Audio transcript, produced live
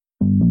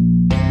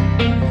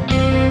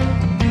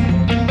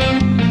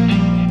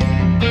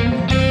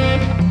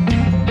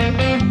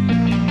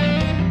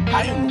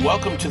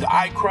Welcome to the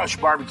I Crush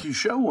Barbecue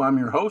Show. I'm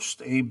your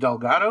host, Abe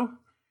Delgado.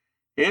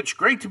 It's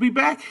great to be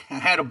back. I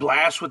had a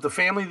blast with the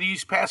family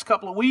these past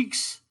couple of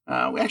weeks.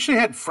 We actually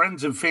had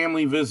friends and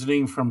family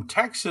visiting from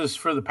Texas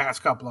for the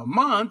past couple of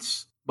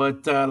months.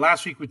 But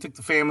last week we took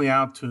the family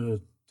out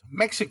to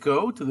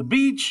Mexico, to the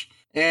beach,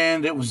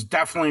 and it was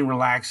definitely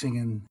relaxing.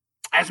 And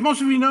as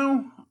most of you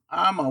know,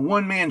 I'm a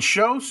one-man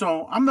show,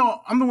 so I'm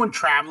the one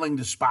traveling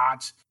to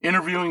spots,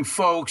 interviewing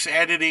folks,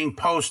 editing,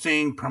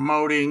 posting,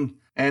 promoting.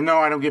 And no,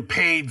 I don't get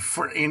paid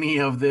for any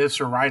of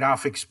this or write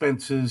off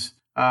expenses,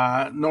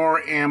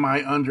 nor am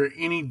I under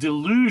any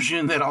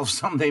delusion that I'll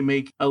someday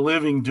make a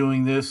living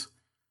doing this.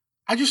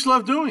 I just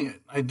love doing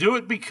it. I do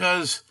it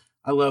because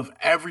I love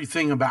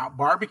everything about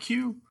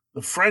barbecue,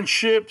 the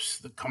friendships,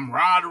 the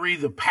camaraderie,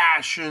 the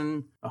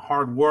passion, the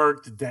hard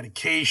work, the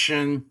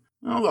dedication,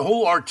 the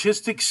whole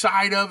artistic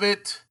side of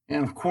it,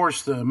 and of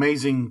course, the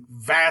amazing,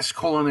 vast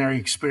culinary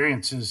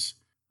experiences.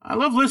 I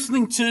love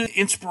listening to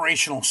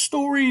inspirational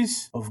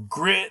stories of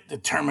grit,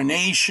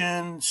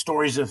 determination,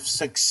 stories of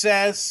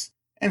success,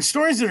 and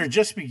stories that are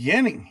just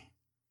beginning.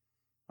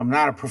 I'm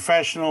not a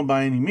professional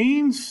by any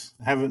means.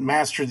 I haven't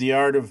mastered the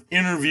art of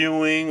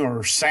interviewing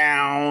or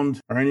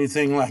sound or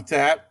anything like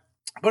that,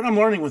 but I'm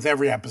learning with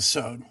every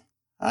episode.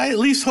 I at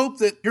least hope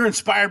that you're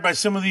inspired by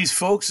some of these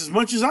folks as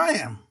much as I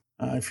am.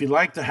 If you'd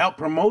like to help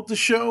promote the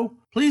show,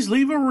 please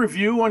leave a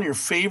review on your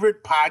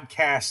favorite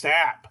podcast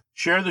app.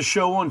 Share the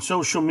show on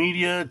social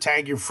media,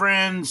 tag your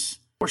friends.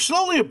 We're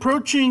slowly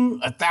approaching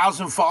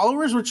 1,000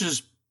 followers, which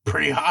is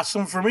pretty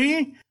awesome for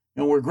me.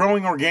 And we're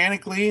growing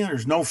organically.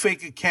 There's no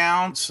fake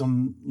accounts.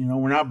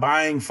 We're not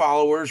buying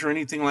followers or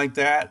anything like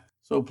that.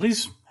 So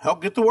please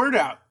help get the word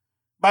out.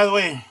 By the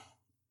way,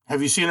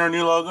 have you seen our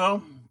new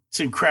logo?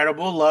 It's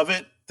incredible. Love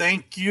it.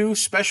 Thank you.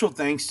 Special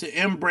thanks to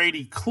M.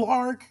 Brady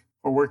Clark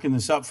for working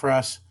this up for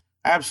us.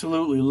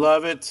 Absolutely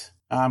love it.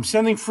 I'm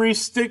sending free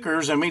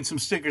stickers. I made some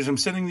stickers. I'm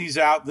sending these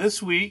out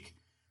this week.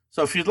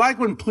 So if you'd like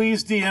one,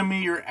 please DM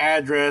me your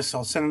address.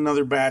 I'll send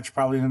another batch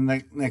probably in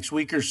the next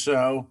week or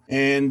so.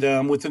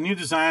 And with the new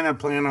design, I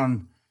plan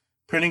on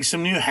printing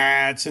some new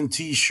hats and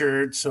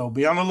T-shirts. So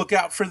be on the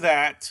lookout for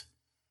that.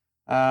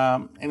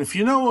 And if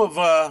you know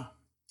of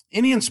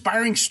any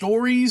inspiring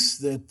stories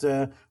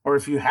that, or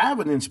if you have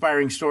an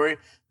inspiring story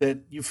that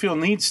you feel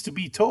needs to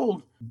be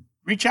told,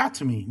 reach out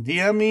to me,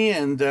 DM me,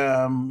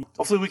 and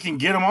hopefully we can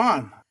get them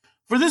on.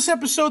 For this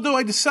episode, though,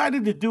 I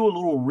decided to do a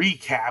little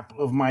recap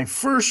of my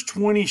first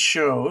 20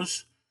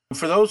 shows.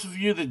 For those of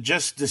you that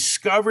just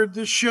discovered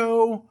the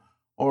show,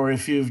 or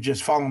if you've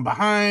just fallen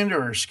behind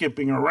or are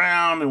skipping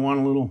around and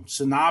want a little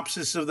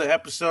synopsis of the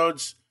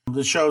episodes,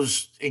 the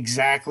show's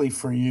exactly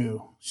for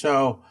you.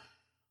 So,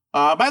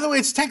 by the way,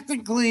 it's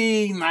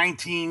technically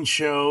 19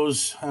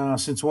 shows,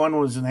 since one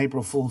was an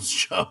April Fool's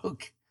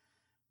joke.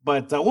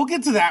 But we'll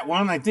get to that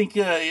one. I think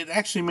it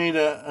actually made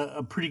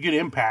a pretty good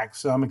impact.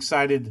 So I'm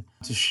excited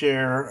to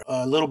share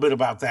a little bit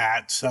about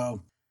that.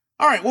 So,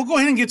 all right, we'll go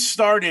ahead and get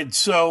started.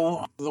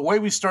 So the way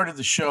we started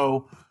the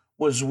show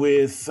was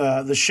with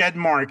the Shed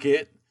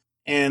Market.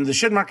 And the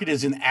Shed Market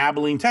is in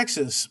Abilene,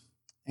 Texas.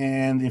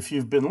 And if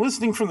you've been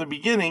listening from the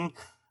beginning,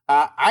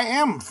 I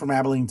am from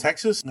Abilene,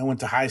 Texas. I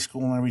went to high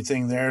school and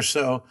everything there.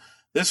 So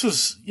this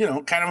was,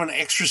 kind of an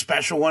extra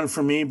special one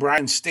for me.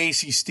 Brian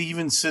Stacy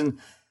Stevenson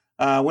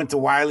went to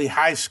Wiley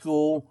High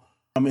School,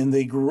 and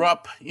they grew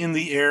up in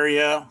the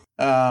area.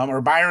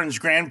 Byron's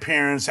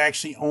grandparents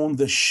actually owned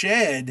the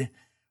Shed,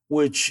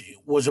 which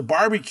was a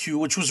barbecue,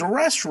 which was a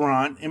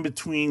restaurant in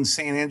between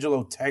San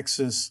Angelo,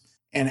 Texas,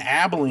 and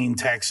Abilene,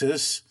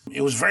 Texas.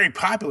 It was very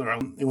popular.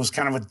 It was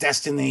kind of a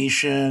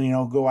destination,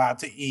 go out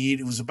to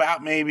eat. It was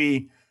about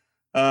maybe,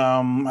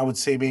 I would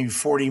say maybe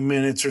 40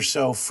 minutes or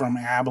so from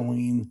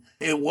Abilene.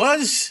 It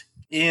was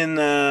in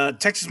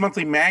Texas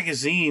Monthly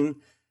Magazine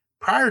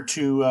prior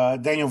to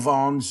Daniel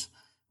Vaughn's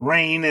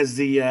reign as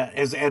the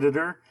as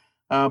editor,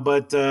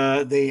 but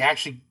they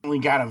actually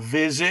got a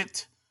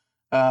visit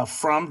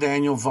from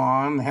Daniel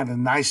Vaughn. Had a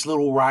nice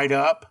little write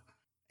up,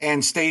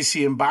 and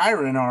Stacy and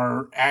Byron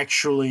are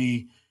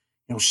actually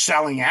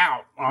selling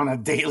out on a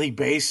daily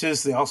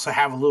basis. They also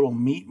have a little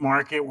meat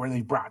market where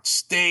they brought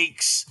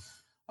steaks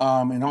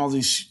and all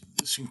this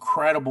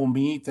incredible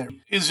meat that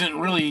isn't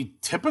really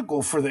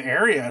typical for the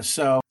area.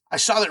 So I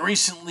saw that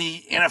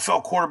recently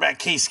NFL quarterback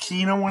Case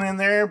Keenum went in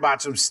there,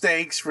 bought some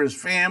steaks for his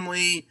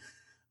family.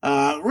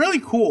 Really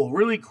cool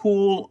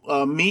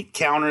meat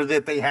counter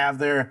that they have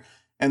there,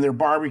 and their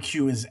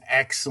barbecue is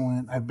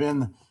excellent. I've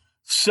been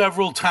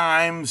several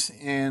times,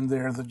 and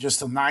they're just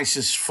the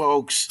nicest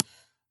folks.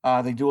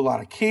 They do a lot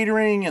of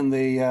catering, and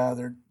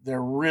they're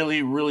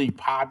really, really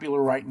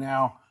popular right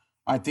now.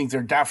 I think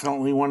they're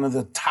definitely one of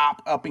the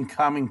top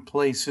up-and-coming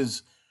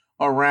places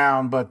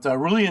around, but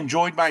really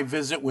enjoyed my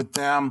visit with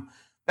them.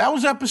 That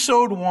was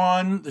episode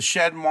 1, the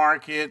Shed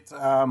Market.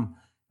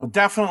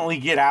 Definitely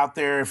get out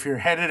there if you're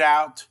headed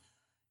out,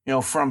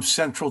 from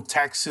Central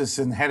Texas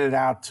and headed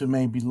out to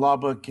maybe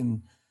Lubbock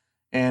and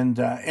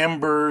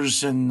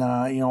Embers and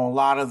a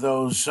lot of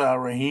those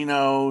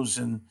Rahinos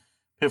and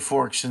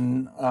Pitforks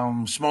and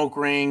Smoke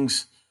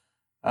Rings.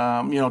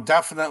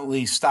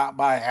 definitely stop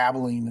by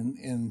Abilene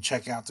and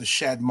check out the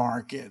Shed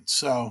Market.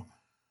 So,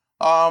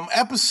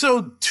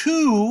 episode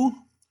 2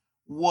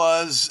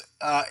 was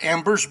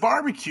Amber's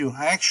Barbecue.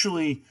 I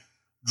actually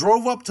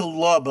drove up to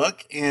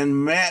Lubbock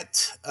and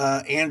met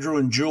Andrew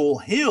and Jewel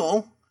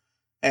Hill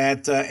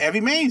at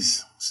Evie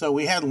Mae's. So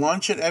we had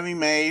lunch at Evie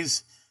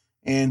Mae's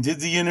and did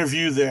the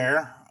interview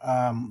there.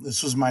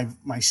 This was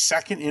my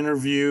second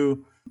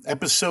interview,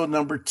 episode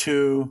number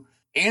 2.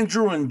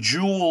 Andrew and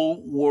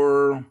Jewel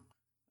were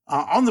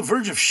on the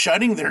verge of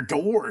shutting their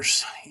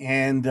doors,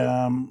 and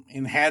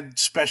had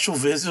special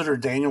visitor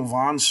Daniel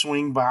Vaughn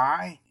swing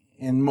by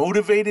and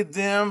motivated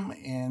them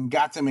and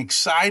got them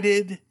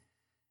excited.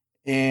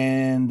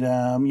 And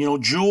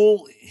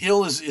Jewel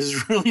Hill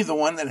is really the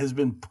one that has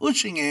been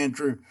pushing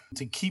Andrew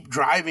to keep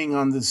driving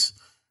on this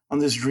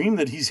dream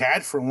that he's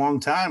had for a long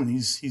time.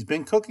 He's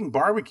been cooking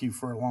barbecue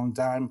for a long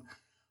time.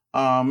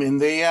 And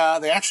they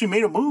actually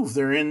made a move.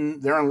 They're in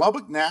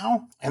Lubbock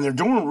now, and they're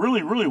doing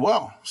really, really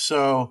well.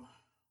 So,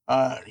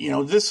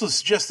 this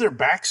was just their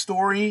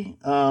backstory.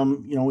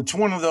 It's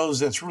one of those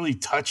that's really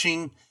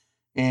touching,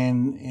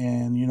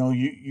 and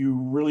you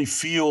really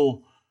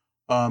feel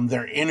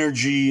their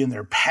energy and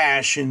their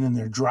passion and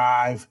their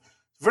drive.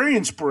 Very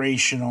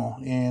inspirational.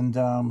 And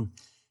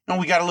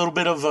we got a little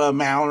bit of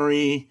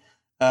Mallory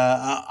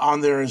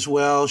on there as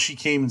well. She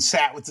came and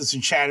sat with us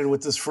and chatted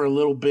with us for a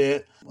little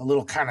bit. A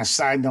little kind of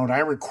side note, I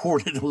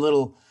recorded a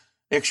little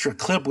extra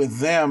clip with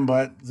them,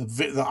 but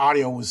the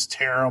audio was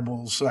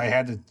terrible, so I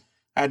had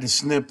to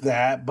snip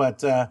that.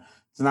 But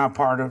it's not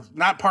part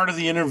of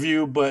the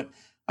interview, but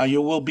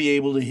you will be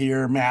able to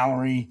hear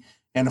Mallory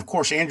and, of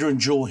course, Andrew and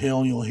Jewel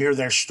Hill. You'll hear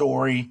their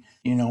story,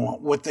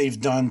 what they've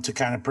done to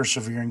kind of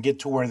persevere and get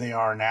to where they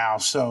are now.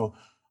 So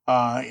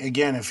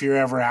again, if you're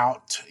ever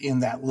out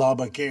in that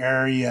Lubbock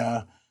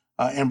area,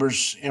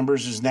 Embers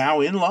is now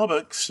in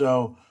Lubbock,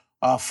 so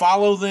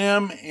follow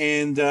them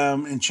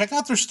and check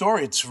out their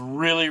story. It's a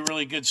really,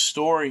 really good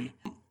story.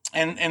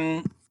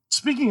 And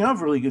speaking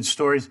of really good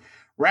stories,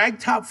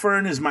 Ragtop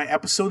Fern is my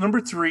episode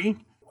number 3.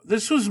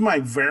 This was my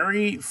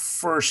very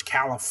first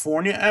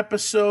California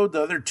episode.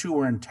 The other 2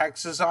 were in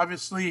Texas,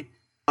 obviously.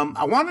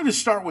 I wanted to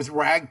start with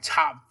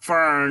Ragtop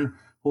Fern,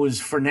 who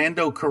is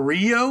Fernando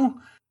Carrillo.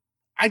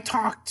 I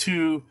talked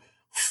to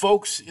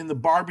folks in the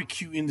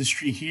barbecue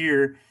industry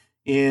here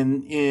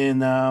in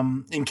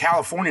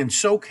California, in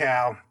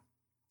SoCal,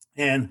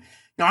 and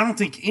I don't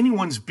think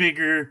anyone's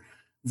bigger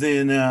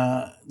than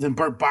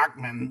Burt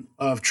Bachman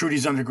of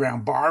Trudy's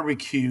Underground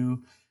Barbecue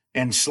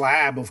and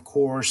Slab, of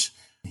course.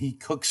 He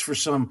cooks for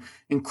some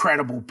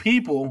incredible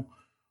people.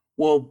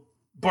 Well,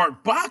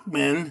 Burt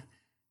Bachman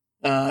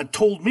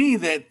told me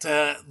that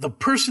the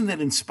person that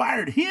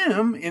inspired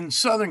him in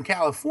Southern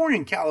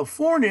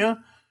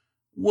California,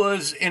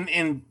 was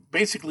and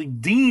basically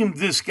deemed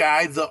this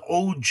guy the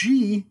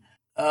OG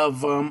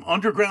of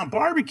underground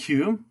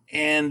barbecue.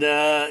 And,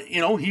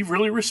 he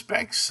really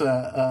respects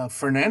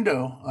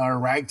Fernando, or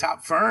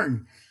Ragtop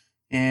Fern.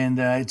 And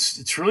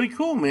it's really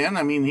cool, man.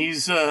 I mean,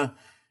 he's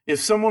if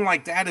someone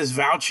like that is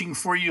vouching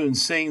for you and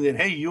saying that,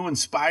 hey, you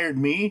inspired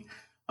me,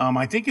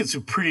 I think it's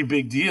a pretty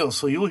big deal.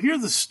 So you'll hear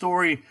the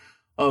story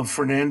of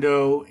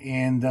Fernando,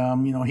 and,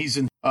 he's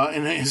in a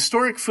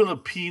historic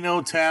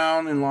Filipino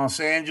town in Los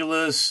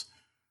Angeles.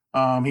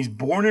 He's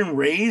born and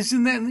raised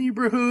in that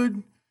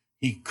neighborhood.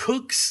 He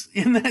cooks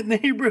in that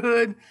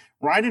neighborhood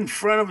right in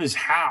front of his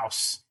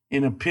house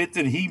in a pit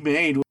that he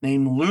made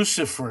named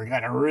Lucifer.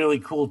 Got a really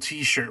cool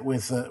T-shirt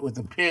with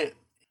a pit.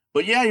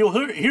 But yeah, you'll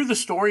hear the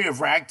story of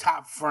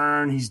Ragtop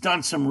Fern. He's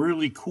done some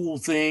really cool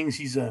things.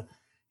 He's a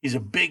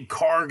big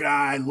car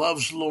guy,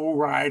 loves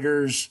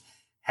lowriders,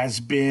 has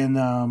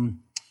been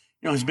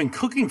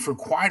cooking for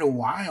quite a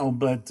while,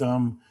 but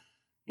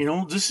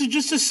this is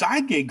just a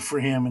side gig for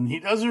him, and he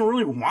doesn't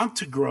really want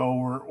to grow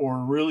or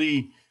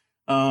really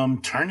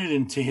turn it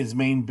into his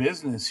main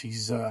business.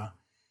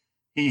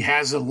 He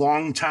has a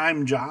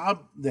long-time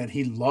job that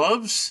he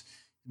loves.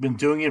 He's been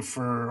doing it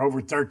for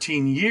over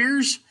 13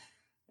 years,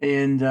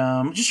 and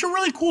just a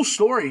really cool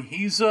story.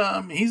 He's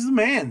the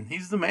man.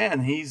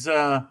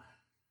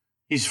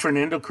 He's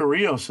Fernando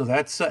Carrillo. So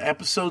that's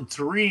episode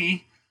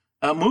 3.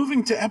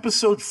 Moving to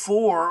episode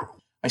 4,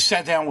 I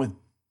sat down with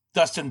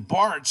Dustin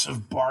Bartz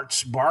of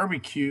Bartz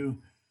Barbecue,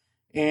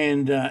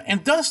 and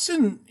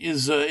Dustin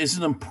is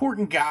an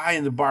important guy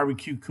in the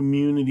barbecue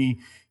community.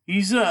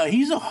 He's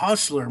a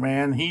hustler,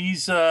 man.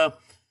 He's a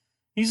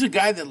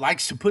guy that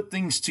likes to put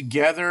things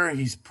together.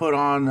 He's put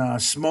on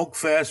Smoke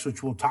Fest,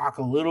 which we'll talk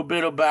a little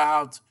bit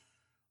about.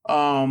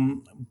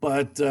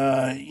 But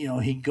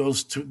he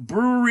goes to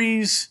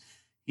breweries.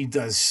 He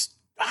does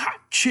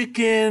hot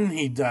chicken.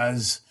 He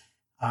does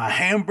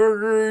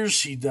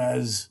hamburgers. He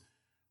does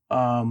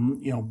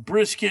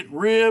brisket,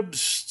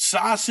 ribs,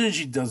 sausage.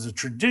 He does a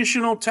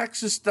traditional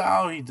Texas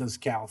style. He does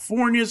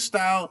California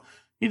style.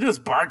 He does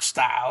Bart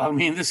style. I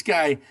mean, this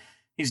guy,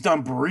 he's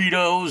done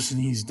burritos and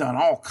he's done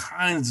all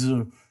kinds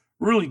of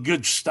really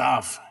good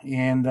stuff.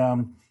 And,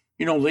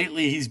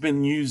 lately he's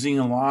been using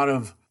a lot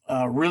of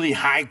really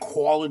high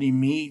quality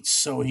meats.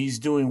 So he's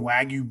doing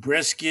Wagyu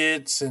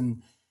briskets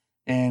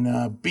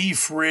and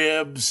beef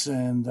ribs,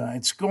 and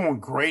it's going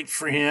great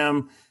for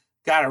him.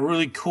 Got a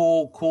really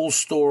cool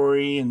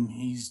story, and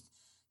he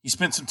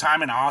spent some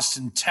time in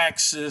Austin,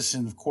 Texas,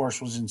 and of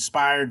course was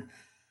inspired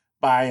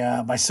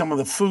by some of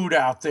the food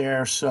out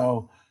there.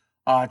 So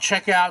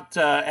check out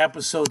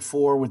episode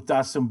 4 with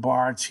Dustin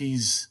Bartz.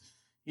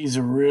 He's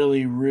a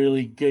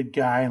really good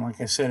guy, and like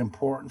I said,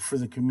 important for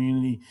the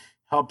community.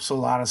 Helps a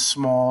lot of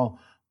small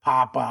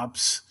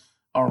pop-ups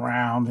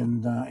around,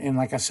 and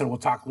like I said, we'll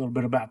talk a little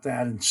bit about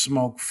that in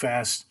Smoke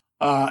Fest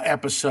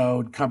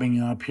episode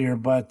coming up here.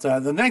 But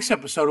the next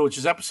episode, which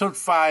is episode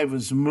 5,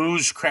 is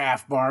Moo's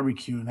Craft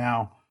Barbecue.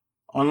 Now,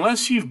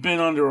 unless you've been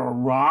under a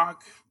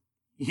rock,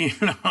 you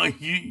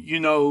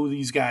know who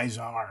these guys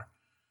are.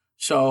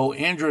 So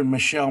Andrew and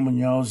Michelle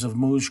Munoz of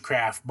Moo's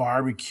Craft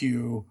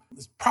Barbecue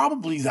is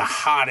probably the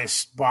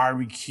hottest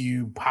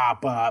barbecue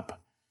pop-up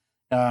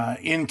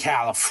in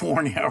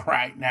California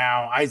right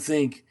now. I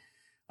think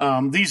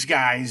these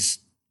guys,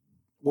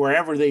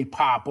 wherever they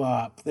pop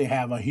up, they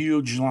have a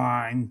huge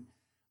line.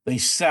 They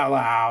sell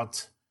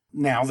out.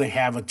 Now they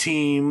have a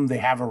team. They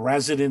have a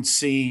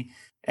residency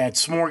at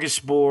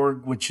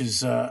Smorgasburg, which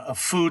is a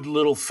food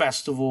little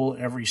festival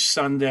every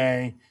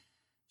Sunday.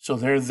 So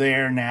they're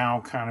there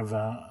now, kind of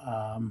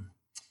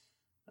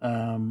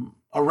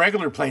a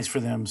regular place for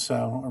them,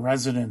 so a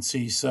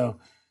residency. So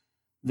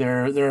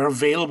they're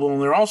available,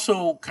 and they're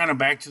also kind of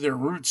back to their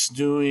roots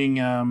doing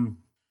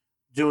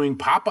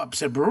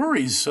pop-ups at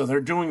breweries. So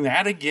they're doing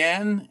that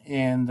again,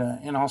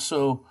 and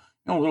also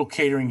a little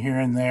catering here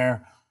and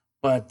there.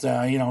 But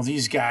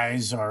these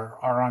guys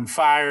are on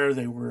fire.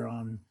 They were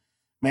on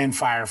Man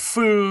Fire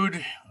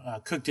Food,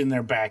 cooked in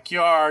their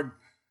backyard.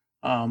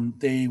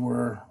 They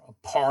were a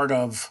part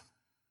of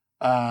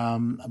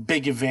a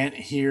big event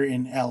here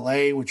in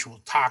LA, which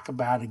we'll talk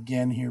about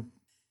again here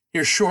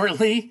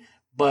shortly.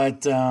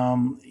 But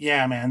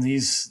yeah, man,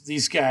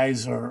 these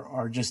guys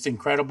are just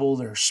incredible.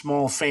 They're a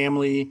small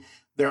family.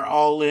 They're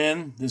all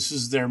in. This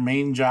is their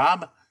main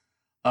job.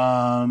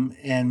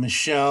 And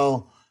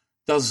Michelle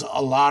does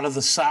all of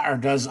the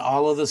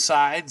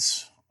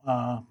sides.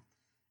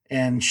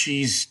 And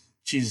she's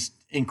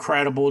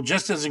incredible,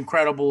 just as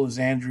incredible as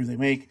Andrew. They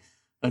make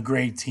a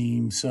great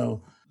team.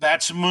 So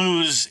that's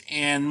Moo's.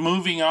 And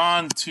moving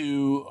on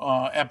to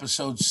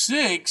episode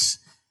 6,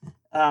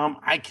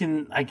 I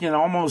can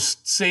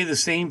almost say the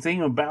same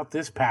thing about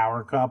this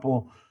power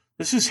couple.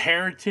 This is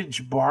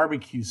Heritage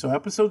Barbecue. So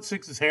episode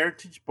 6 is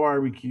Heritage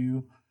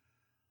Barbecue.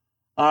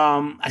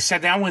 I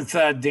sat down with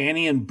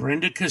Danny and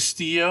Brenda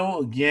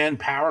Castillo, again,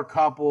 power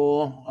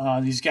couple.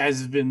 These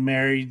guys have been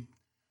married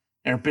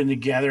or been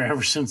together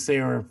ever since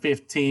they were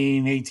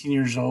 15, 18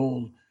 years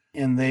old.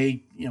 And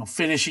they,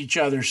 finish each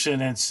other's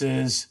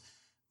sentences.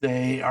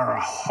 They are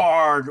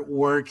hard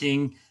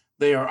working.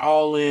 They are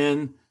all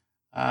in.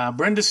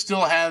 Brenda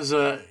still has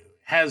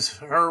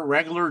her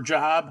regular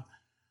job.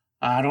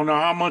 I don't know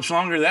how much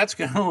longer that's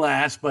going to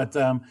last, but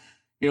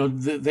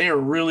they are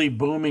really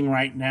booming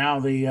right now.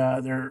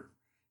 They're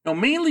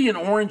mainly in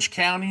Orange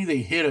County. They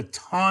hit a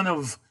ton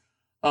of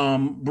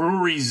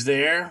breweries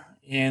there,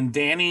 and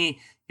Danny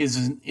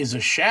is a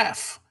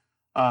chef.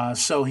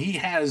 So he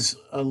has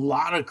a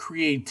lot of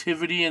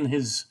creativity in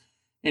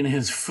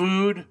his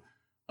food.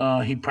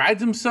 He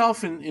prides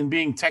himself in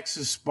being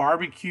Texas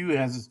barbecue.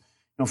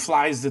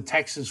 Flies the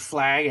Texas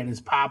flag at his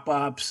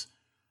pop-ups.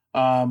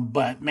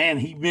 But man,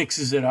 he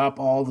mixes it up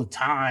all the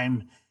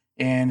time,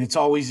 and it's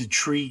always a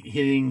treat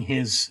hitting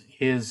his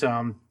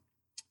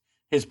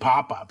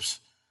pop-ups.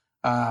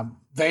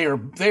 They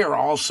are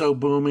also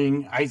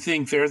booming. I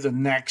think they're the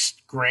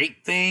next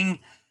great thing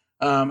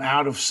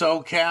out of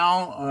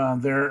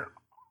SoCal. They're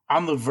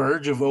on the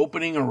verge of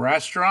opening a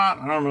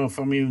restaurant. I don't know if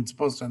I'm even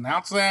supposed to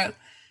announce that,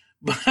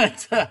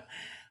 but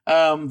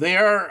they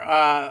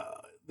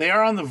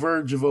are on the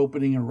verge of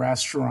opening a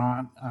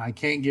restaurant. I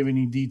can't give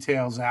any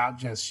details out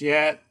just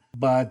yet,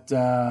 but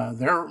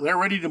they're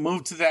ready to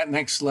move to that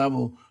next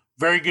level.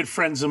 Very good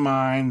friends of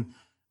mine,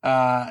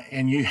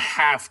 and you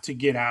have to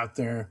get out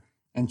there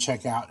and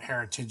check out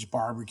Heritage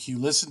Barbecue.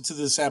 Listen to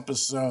this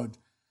episode.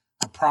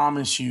 I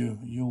promise you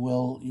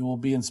will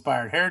be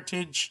inspired.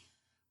 Heritage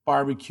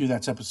Barbecue,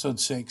 that's episode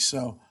 6.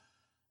 So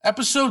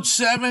episode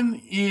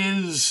 7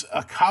 is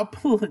a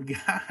couple of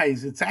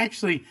guys. It's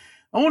actually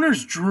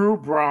owner's Drew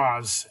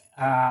Bras,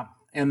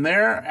 and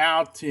they're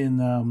out in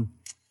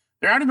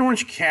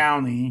Orange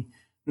County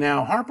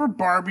now. Harper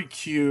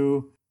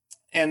Barbecue,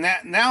 and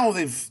that now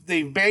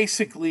they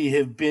basically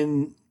have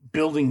been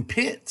building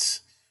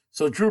pits.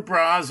 So Drew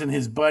Bras and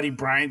his buddy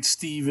Bryant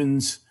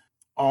Stevens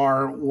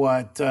are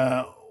what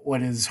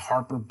is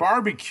Harper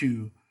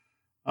Barbecue.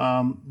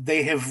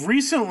 They have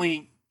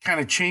recently kind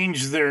of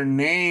changed their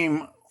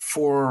name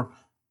for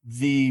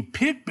the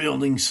pit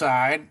building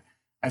side.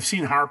 I've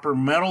seen Harper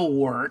Metal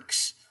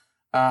Works,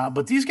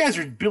 but these guys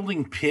are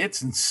building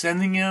pits and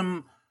sending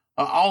them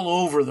all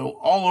over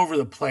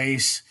the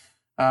place.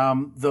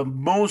 The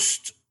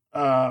most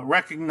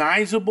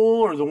recognizable,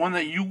 or the one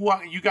that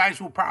you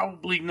guys will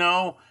probably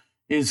know,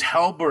 is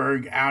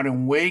Hellberg out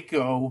in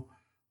Waco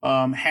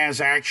has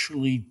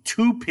actually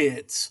 2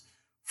 pits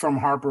from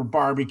Harper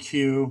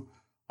Barbecue.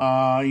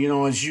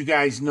 As you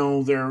guys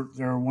know,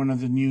 they're one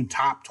of the new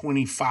top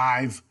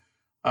 25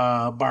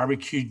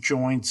 barbecue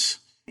joints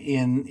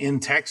in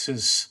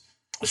Texas.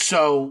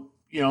 So,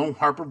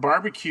 Harper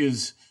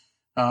Barbecue's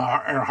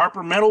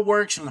Harper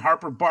Metalworks and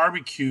Harper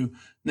Barbecue.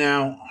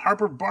 Now,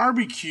 Harper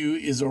Barbecue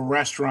is a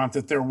restaurant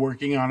that they're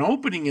working on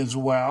opening as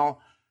well,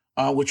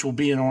 which will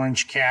be in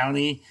Orange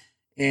County.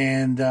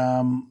 And,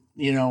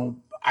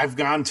 I've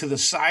gone to the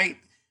site.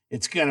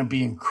 It's going to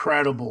be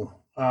incredible.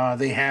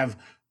 They have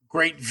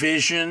great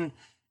vision.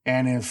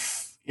 And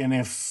if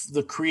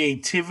the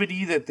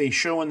creativity that they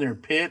show in their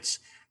pits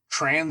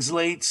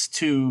translates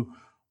to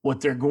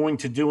what they're going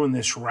to do in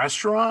this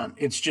restaurant,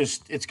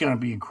 it's going to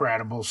be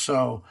incredible.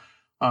 So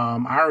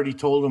I already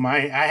told them I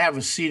have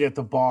a seat at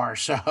the bar.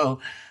 So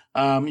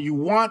you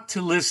want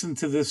to listen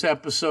to this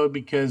episode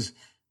because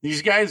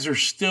these guys are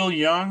still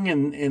young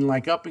and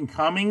like up and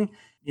coming.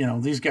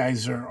 These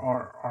guys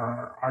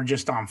are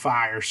just on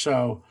fire.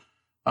 So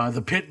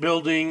the pit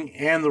building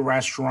and the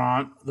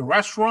restaurant,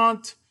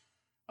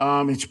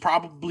 it's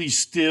probably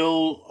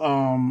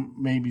still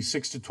maybe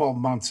 6 to 12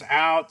 months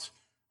out.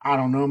 I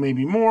don't know,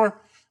 maybe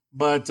more.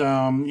 But,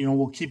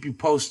 we'll keep you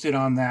posted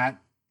on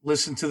that.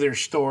 Listen to their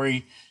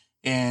story.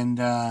 And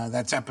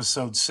that's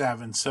episode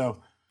 7. So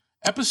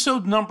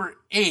episode number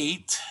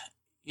 8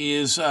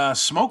 is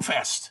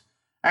Smokefest.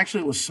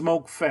 Actually, it was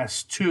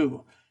Smokefest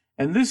 2.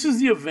 And this is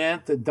the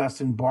event that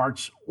Dustin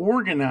Bartz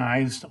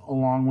organized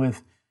along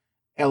with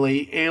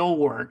LA Ale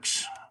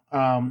Works,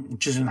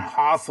 which is in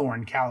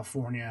Hawthorne,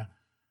 California.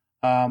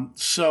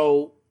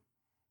 So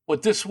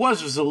what this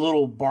was a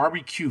little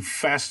barbecue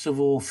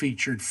festival,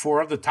 featured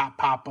 4 of the top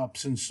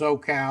pop-ups in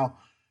SoCal,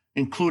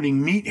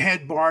 including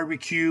Meathead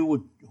Barbecue,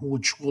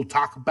 which we'll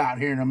talk about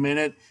here in a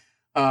minute.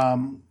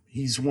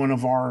 He's one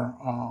of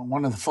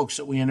the folks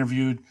that we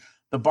interviewed.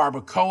 The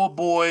Barbacoa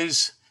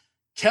Boys,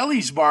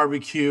 Kelly's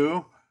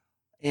Barbecue,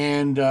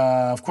 and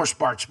of course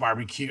Bart's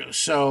Barbecue.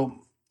 So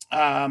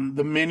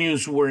the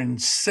menus were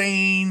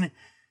insane.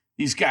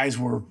 These guys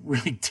were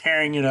really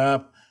tearing it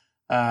up.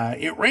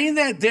 It rained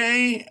that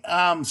day,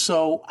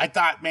 so I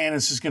thought, man,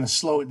 this is going to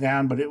slow it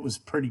down, but it was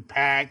pretty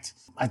packed.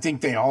 I think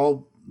they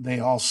all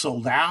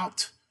sold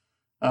out.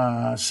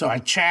 So I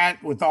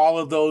chat with all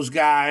of those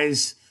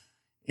guys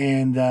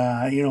and,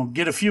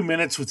 get a few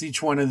minutes with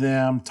each one of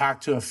them,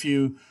 talk to a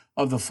few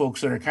of the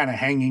folks that are kind of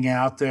hanging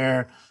out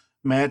there.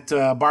 Met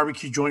a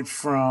barbecue joint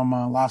from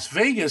Las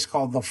Vegas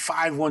called the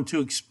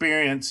 512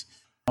 Experience.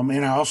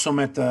 And I also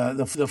met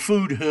the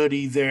Food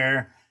Hoodie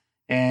there.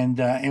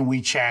 And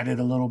we chatted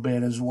a little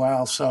bit as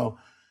well. So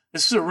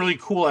this is a really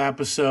cool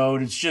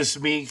episode. It's just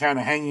me kind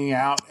of hanging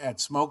out at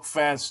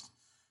Smokefest,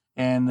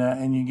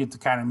 and you get to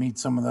kind of meet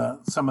some of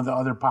the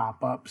other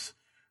pop-ups,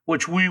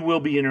 which we will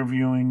be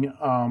interviewing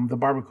the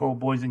Barbacoa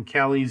Boys and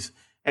Kelly's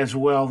as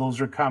well.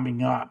 Those are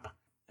coming up,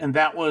 and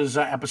that was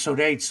episode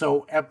 8.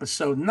 So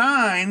episode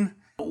 9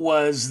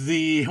 was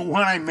the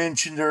one I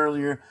mentioned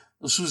earlier.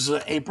 This was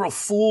an April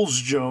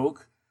Fool's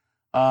joke.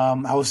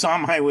 I was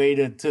on my way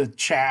to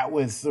chat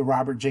with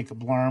Robert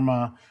Jacob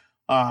Lerma,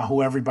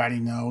 who everybody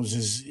knows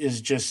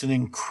is just an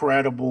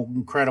incredible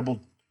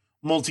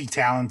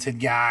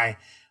multi-talented guy.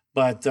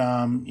 But,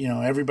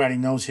 everybody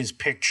knows his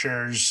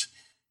pictures,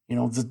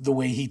 the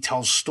way he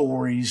tells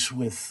stories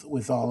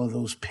with all of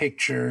those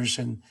pictures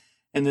and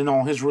then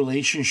all his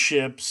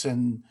relationships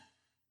and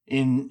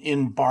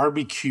in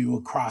barbecue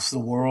across the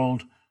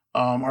world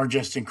are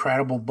just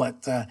incredible.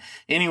 But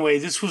anyway,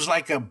 this was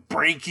like a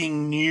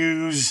breaking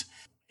news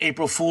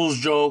April Fool's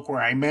joke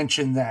where I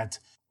mentioned that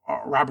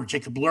Robert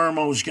Jacob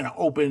Lerma was going to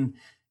open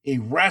a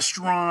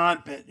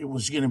restaurant, that it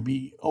was going to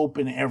be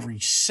open every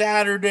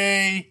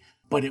Saturday,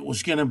 but it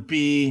was going to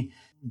be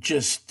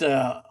just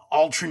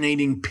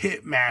alternating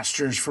pit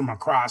masters from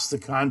across the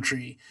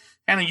country,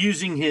 kind of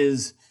using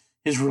his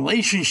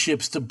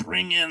relationships to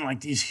bring in like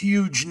these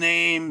huge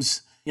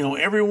names.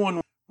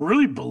 Everyone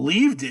really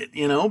believed it,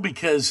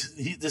 because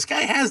this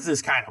guy has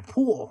this kind of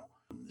pull.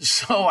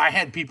 So I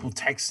had people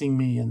texting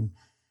me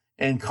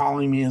and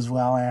calling me as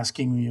well,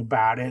 asking me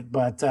about it.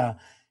 But,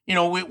 it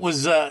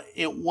was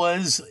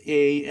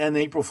an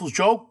April Fool's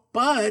joke.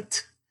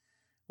 But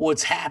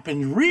what's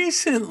happened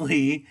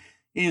recently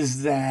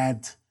is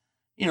that,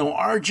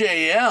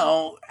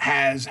 RJL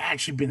has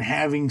actually been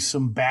having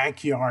some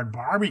backyard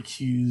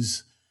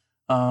barbecues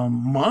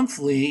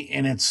monthly.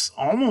 And it's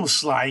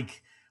almost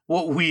like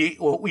what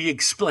we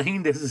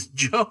explained as a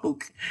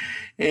joke.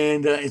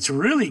 And it's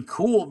really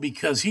cool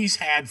because he's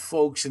had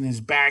folks in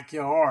his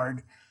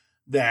backyard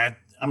that,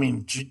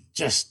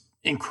 just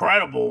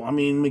incredible.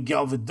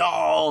 Miguel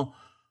Vidal,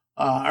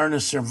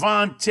 Ernest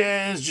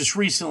Cervantes, just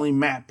recently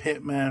Matt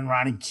Pittman,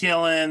 Ronnie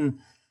Killen,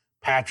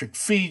 Patrick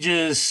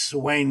Fegis,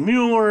 Wayne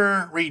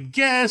Mueller, Reed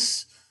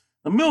Guess,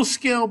 the Mill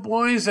Scale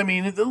Boys.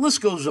 The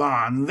list goes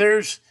on.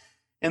 There's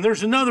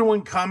another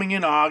one coming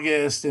in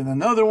August and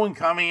another one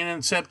coming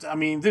in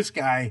September. This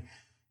guy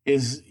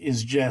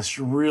is just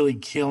really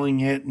killing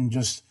it and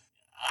just,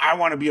 I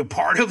want to be a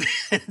part of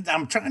it.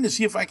 I'm trying to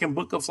see if I can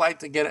book a flight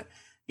to get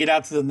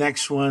out to the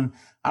next one.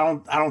 I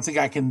don't think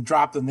I can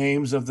drop the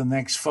names of the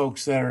next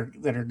folks that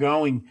are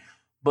going,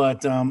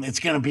 but it's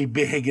going to be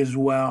big as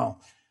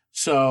well.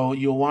 So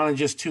you'll want to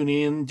just tune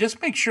in.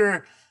 Just make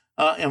sure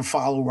and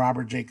follow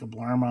Robert Jacob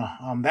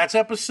Lerma. That's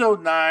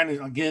episode 9.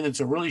 Again, it's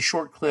a really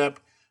short clip,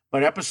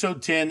 but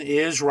episode 10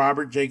 is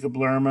Robert Jacob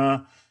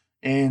Lerma,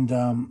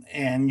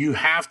 and you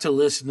have to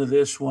listen to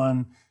this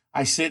one.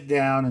 I sit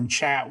down and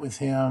chat with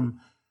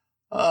him.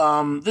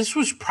 This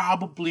was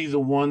probably the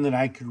one that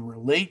I could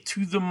relate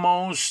to the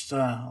most.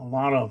 A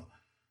lot of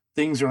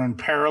things are in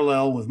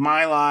parallel with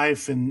my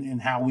life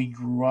and how we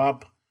grew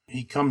up.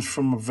 He comes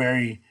from a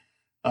very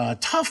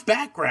tough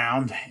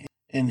background,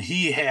 and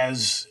he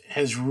has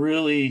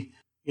really,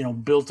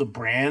 built a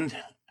brand,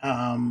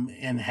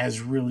 and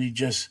has really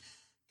just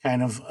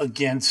kind of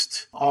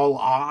against all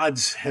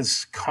odds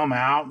has come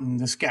out. And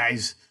this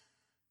guy's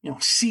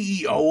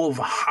CEO of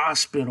a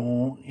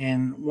hospital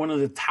and one of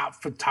the top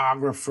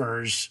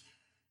photographers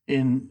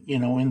in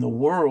the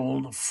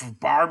world for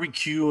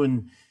barbecue,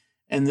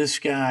 and this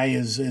guy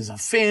is a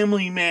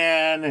family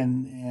man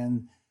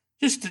and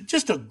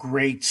just a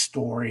great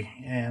story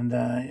and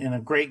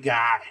a great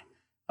guy.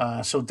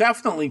 So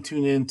definitely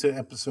tune in to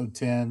episode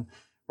 10,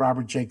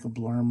 Robert Jacob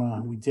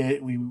Lerma. We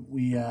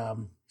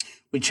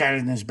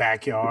chatted in his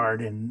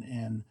backyard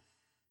and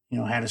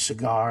had a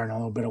cigar and a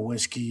little bit of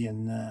whiskey,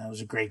 and it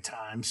was a great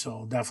time.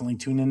 So definitely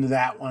tune into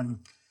that one.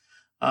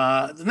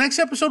 The next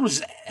episode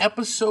was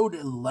episode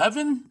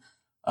 11,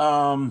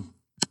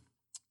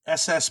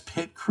 SS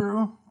Pit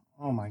Crew.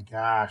 Oh my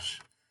gosh.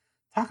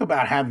 Talk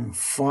about having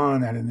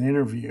fun at an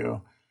interview.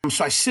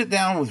 So I sit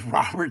down with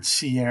Robert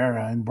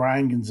Sierra and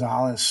Brian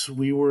Gonzalez.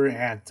 We were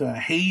at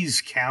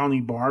Hayes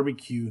County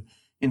Barbecue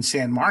in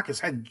San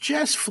Marcos. I had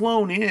just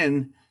flown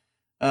in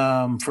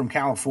from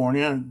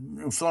California,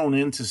 flown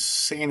into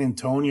San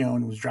Antonio,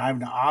 and was driving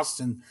to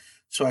Austin.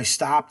 So I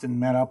stopped and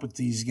met up with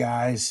these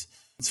guys.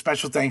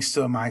 Special thanks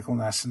to Michael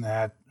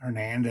Nessinet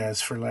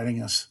Hernandez for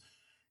letting us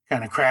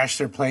kind of crash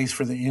their place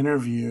for the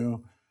interview.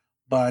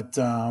 But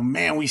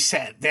man, we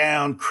sat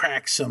down,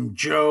 cracked some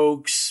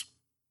jokes.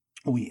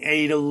 We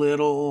ate a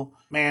little.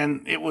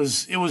 Man, it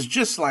was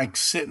just like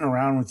sitting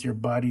around with your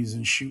buddies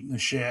and shooting the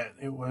shit.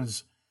 It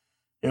was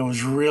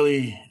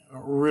really a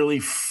really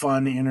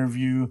fun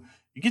interview.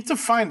 You get to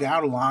find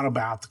out a lot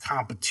about the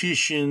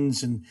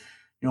competitions and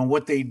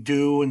what they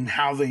do and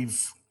how they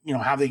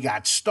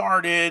got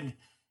started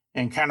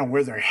and kind of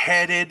where they're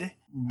headed.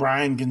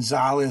 Brian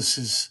Gonzalez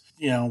is,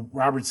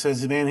 Robert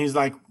says, man, he's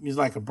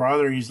like a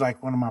brother. He's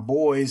like one of my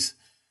boys,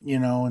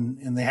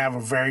 and they have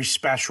a very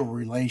special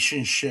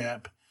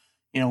relationship.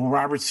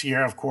 Robert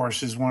Sierra, of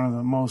course, is one of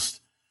the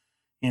most,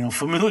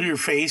 familiar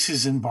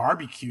faces in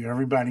barbecue.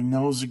 Everybody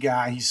knows the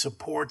guy. He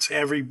supports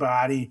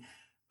everybody.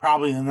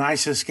 Probably the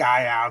nicest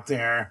guy out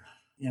there.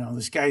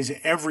 This guy's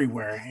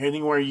everywhere.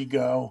 Anywhere you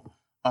go,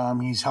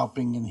 he's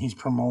helping and he's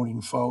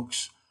promoting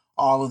folks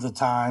all of the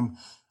time.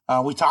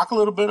 We talk a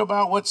little bit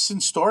about what's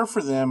in store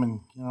for them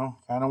and,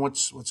 kind of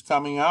what's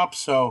coming up.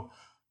 So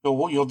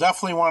you'll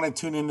definitely want to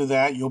tune into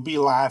that. You'll be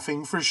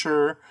laughing for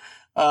sure.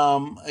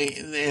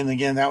 And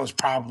again, that was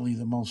probably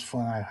the most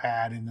fun I've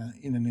had in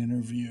an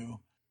interview.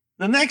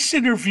 The next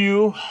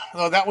interview,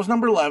 that was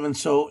number 11.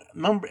 So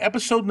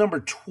episode number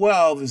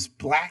 12 is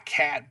Black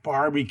Cat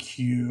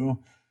Barbecue.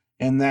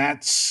 And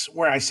that's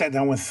where I sat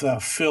down with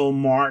Phil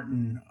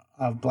Martin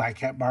of Black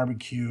Cat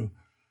Barbecue.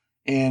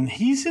 And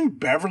he's in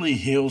Beverly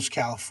Hills,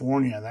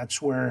 California.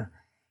 That's where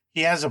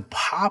he has a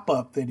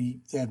pop-up that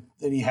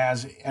he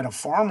has at a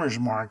farmer's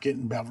market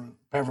in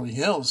Beverly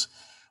Hills,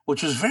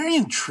 which was very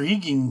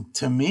intriguing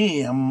to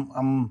me.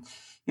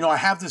 I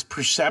have this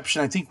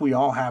perception. I think we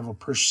all have a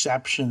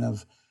perception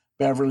of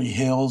Beverly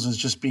Hills as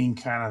just being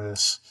kind of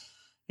this,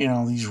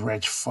 these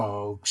rich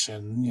folks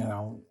and,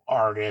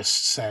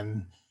 artists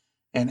and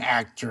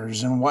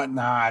actors and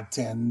whatnot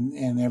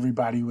and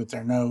everybody with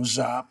their nose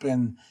up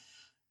and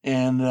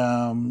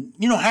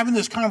having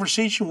this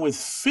conversation with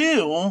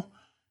Phil,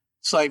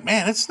 it's like,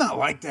 man, it's not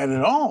like that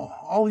at all.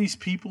 All these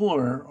people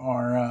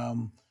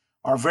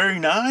are very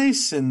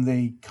nice, and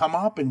they come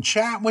up and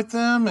chat with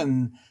them,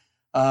 and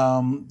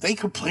they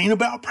complain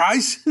about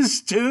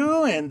prices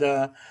too. And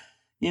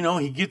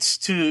he gets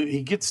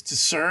to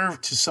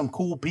serve to some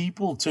cool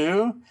people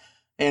too,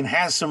 and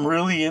has some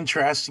really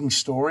interesting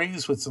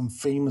stories with some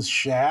famous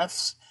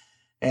chefs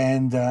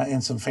and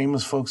some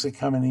famous folks that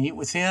come and eat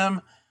with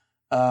him.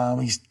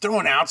 He's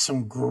throwing out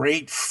some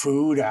great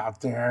food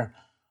out there.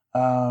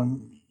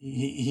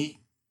 He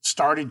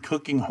started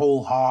cooking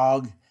whole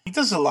hog. He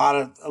does a lot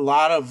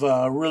of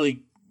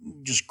really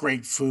just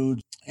great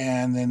food,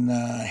 and then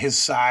his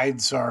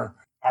sides are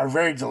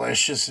very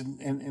delicious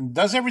and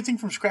does everything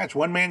from scratch.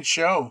 One man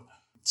show,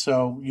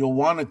 so you'll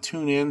want to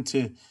tune in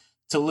to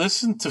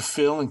listen to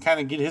Phil and kind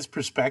of get his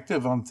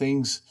perspective on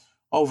things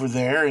over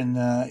there in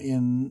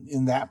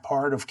that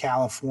part of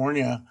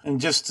California.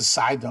 And just a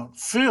side note,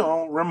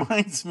 Phil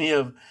reminds me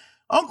of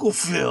Uncle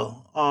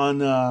Phil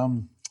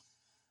on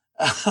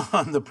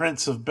on The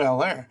Prince of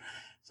Bel-Air.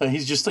 So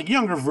he's just a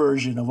younger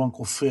version of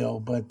Uncle Phil,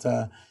 but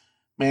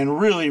man,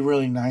 really,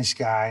 really nice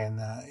guy,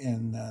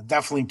 and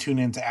definitely tune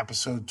into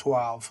episode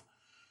 12.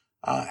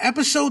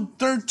 Episode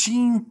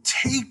 13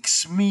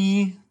 takes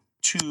me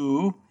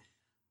to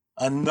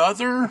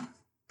another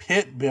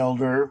pit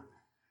builder,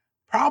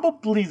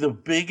 probably the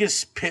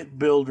biggest pit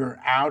builder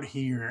out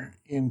here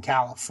in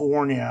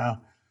California,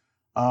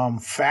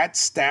 Fat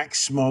Stack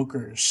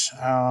Smokers.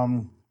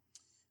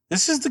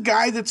 This is the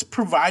guy that's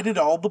provided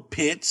all the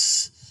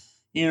pits,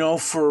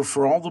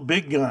 for all the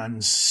big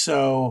guns.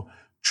 So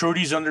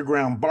Trudy's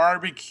Underground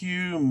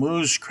Barbecue,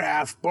 Moose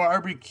Craft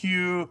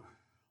Barbecue.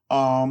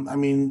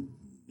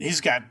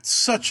 He's got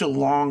such a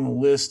long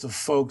list of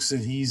folks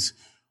that he's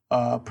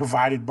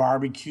provided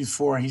barbecues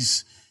for.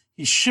 He's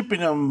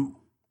shipping them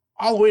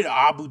all the way to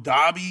Abu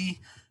Dhabi.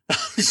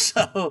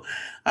 So,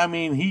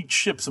 he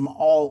ships them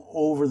all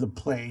over the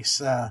place.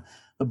 The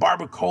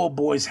Barbacoa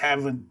Boys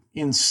have an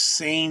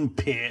insane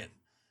pit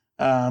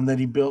that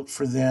he built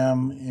for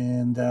them,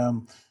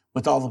 and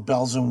with all the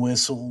bells and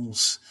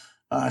whistles.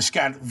 It's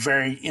got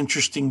very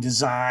interesting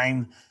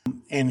design,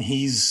 and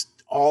he's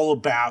all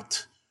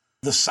about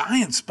the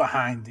science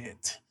behind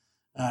it.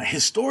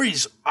 His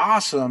story's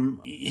awesome.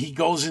 He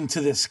goes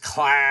into this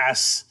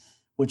class,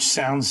 which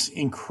sounds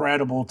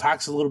incredible,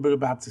 talks a little bit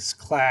about this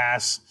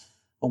class,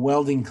 a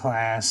welding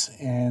class,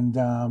 and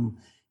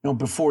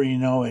before you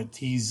know it,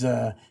 he's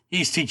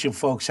teaching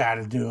folks how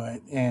to do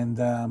it, and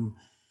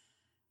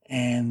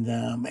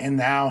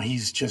now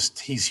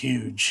he's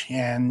huge,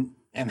 and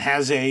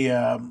has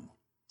a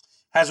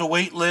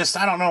wait list.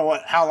 I don't know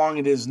how long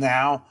it is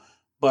now,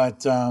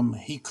 but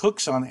he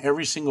cooks on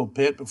every single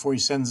pit before he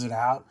sends it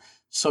out,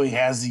 so he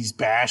has these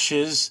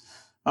bashes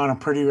on a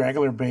pretty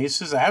regular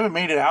basis. I haven't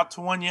made it out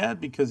to one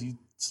yet because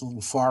it's a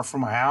little far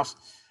from my house,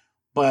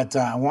 but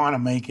I want to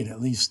make it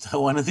at least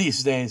one of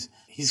these days.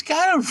 He's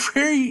got a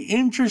very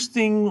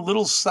interesting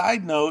little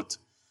side note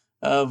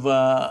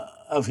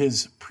of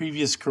his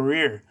previous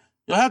career.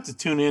 You'll have to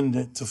tune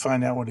in to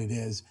find out what it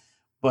is.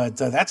 But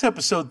that's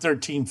episode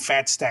 13,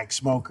 Fat Stack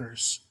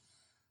Smokers.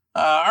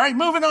 All right,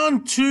 moving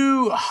on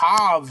to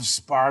Hav's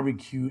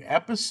Barbecue.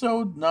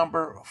 Episode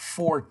number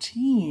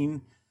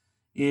 14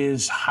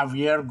 is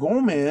Javier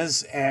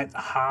Gomez at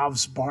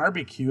Hav's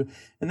Barbecue,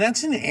 and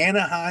that's in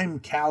Anaheim,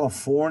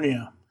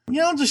 California.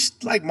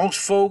 Just like most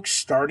folks,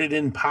 started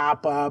in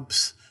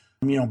pop-ups,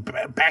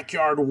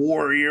 backyard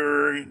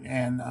warrior,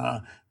 and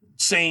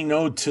saying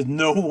no to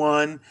no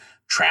one,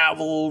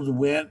 traveled,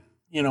 went,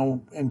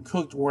 and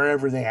cooked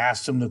wherever they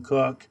asked him to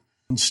cook,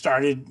 and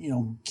started,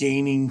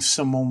 gaining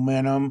some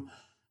momentum.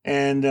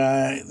 And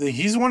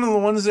he's one of the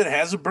ones that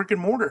has a brick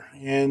and mortar,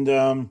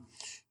 and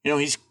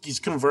he's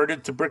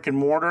converted to brick and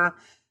mortar.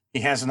 He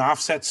has an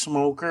offset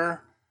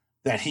smoker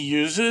that he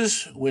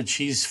uses, which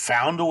he's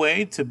found a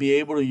way to be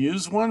able to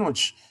use one,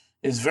 which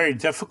is very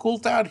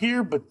difficult out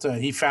here, but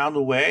he found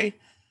a way.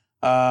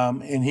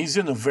 And he's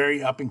in a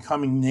very up and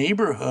coming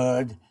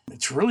neighborhood.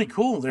 It's really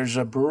cool. There's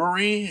a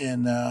brewery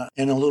and a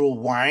little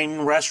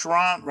wine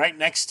restaurant right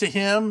next to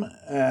him.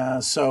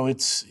 So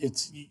it's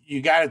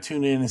you got to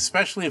tune in,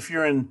 especially if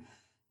you're in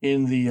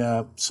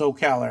the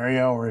SoCal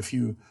area, or if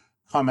you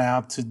come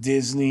out to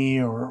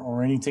Disney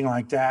or anything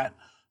like that.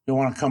 You'll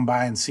want to come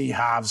by and see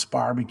Hav's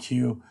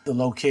Barbecue. The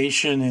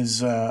location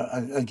is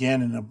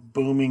again in a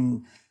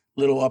booming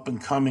little up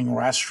and coming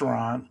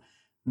restaurant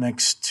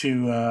next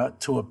to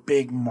a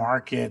big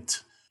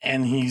market.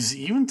 And he's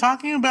even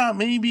talking about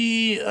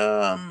maybe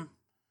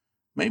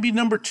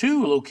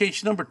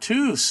location number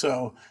 2.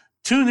 So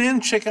tune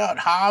in, check out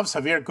Hav's,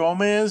 Javier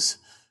Gomez.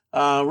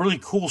 Really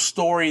cool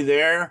story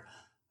there.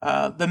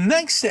 The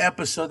next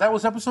episode, that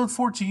was episode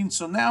 14.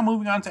 So now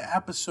moving on to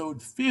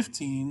episode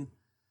 15.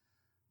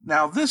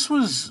 Now this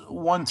was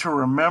one to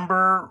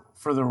remember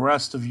for the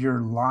rest of your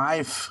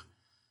life.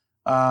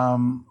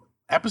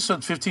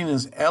 Episode 15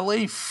 is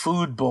LA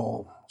Food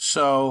Bowl.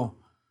 So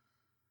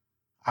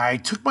I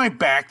took my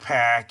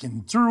backpack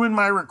and threw in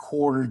my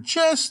recorder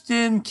just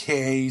in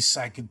case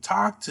I could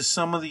talk to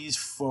some of these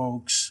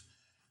folks.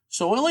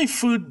 So LA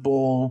Food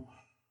Bowl,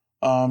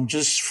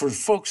 just for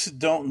folks that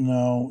don't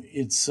know,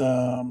 it's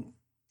a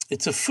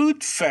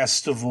food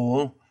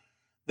festival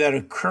that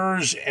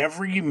occurs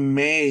every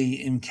May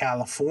in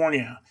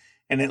California,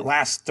 and it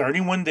lasts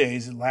 31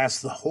 days. It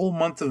lasts the whole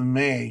month of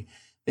May.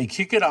 They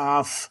kick it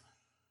off,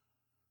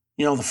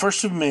 the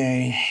 1st of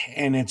May,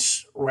 and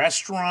it's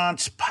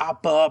restaurants,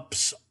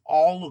 pop-ups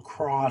all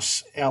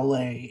across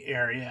LA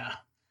area.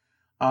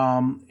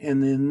 And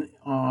then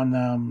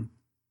on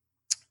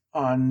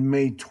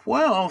May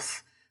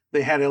 12th,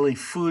 they had LA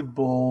Food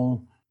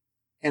Bowl,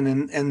 and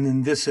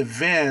in this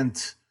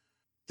event,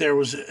 there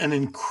was an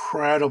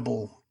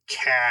incredible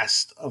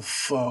cast of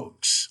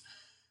folks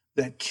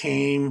that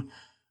came.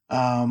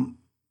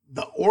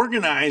 The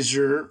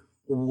organizer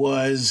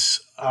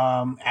was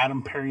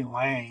Adam Perry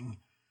Lang,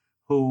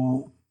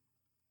 who,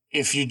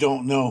 if you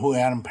don't know who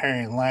Adam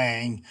Perry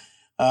Lang,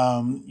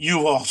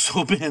 you've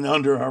also been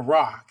under a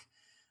rock.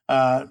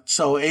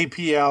 So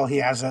APL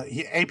has a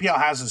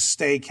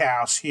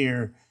steakhouse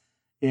here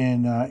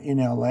in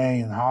L.A.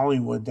 in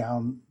Hollywood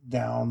downtown,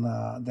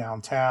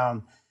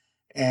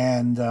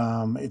 and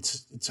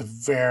it's a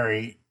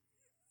very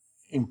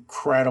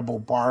incredible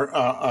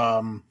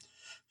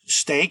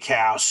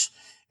steakhouse.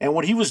 And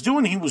what he was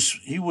doing, he was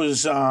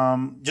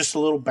just a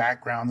little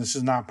background. This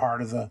is not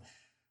part of the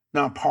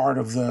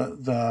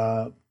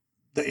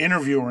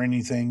interview or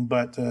anything,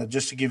 but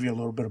just to give you a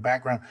little bit of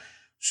background.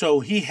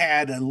 So he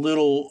had a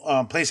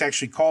little place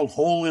actually called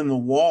Hole in the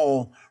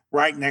Wall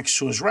right next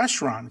to his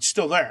restaurant. It's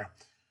still there.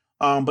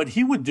 But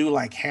he would do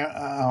like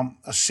a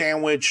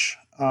sandwich.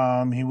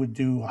 He would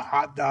do a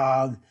hot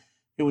dog.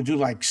 He would do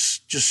like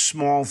just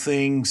small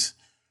things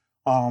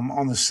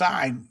on the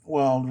side.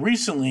 Well,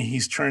 recently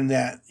he's turned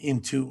that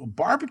into a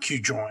barbecue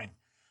joint.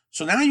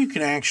 So now you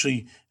can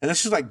actually, and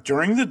this is like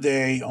during the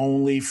day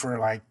only for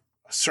like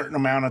a certain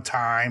amount of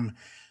time.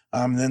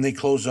 Then they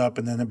close up,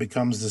 and then it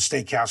becomes the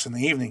steakhouse in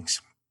the evenings.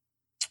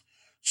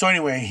 So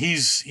anyway,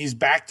 he's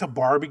back to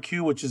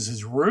barbecue, which is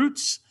his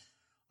roots.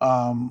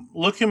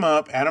 Look him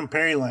up, Adam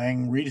Perry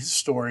Lang. Read his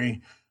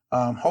story.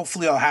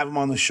 Hopefully, I'll have him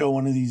on the show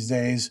one of these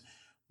days.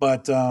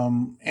 But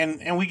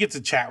and we get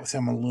to chat with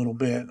him a little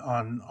bit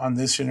on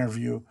this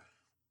interview.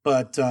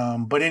 But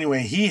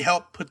anyway, he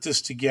helped put this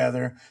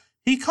together.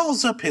 He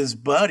calls up his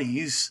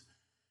buddies,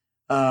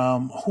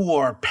 who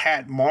are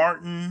Pat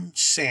Martin,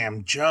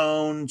 Sam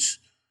Jones,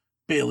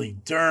 Billy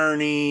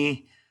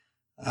Durney.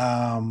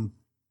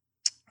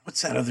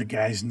 What's that other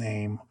guy's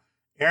name?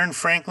 Aaron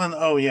Franklin.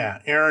 Oh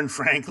yeah, Aaron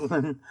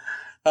Franklin.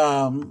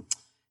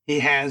 He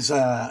has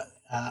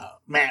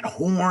Matt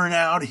Horn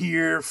out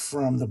here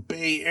from the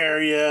Bay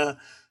Area,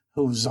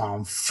 who's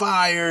on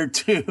fire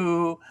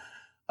too.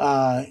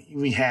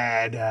 We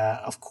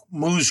had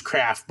Moose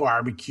Craft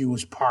Barbecue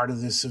was part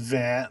of this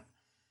event,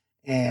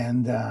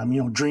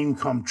 and dream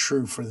come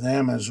true for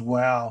them as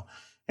well.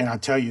 And I'll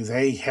tell you,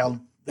 they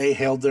held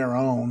their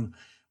own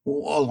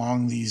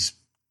along these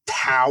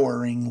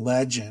towering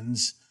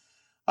legends.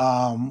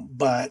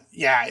 But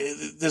yeah,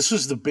 this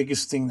was the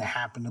biggest thing that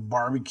happened to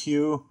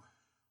barbecue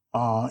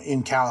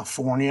in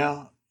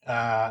California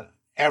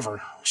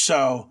ever.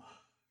 So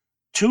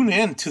tune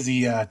in to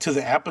the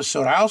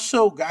episode. I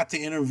also got to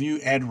interview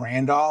Ed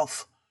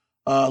Randolph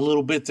a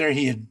little bit there.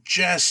 He had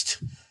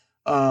just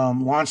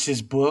launched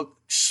his book,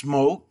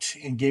 Smoked,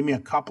 and gave me a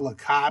couple of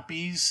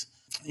copies.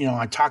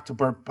 I talked to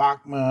Burt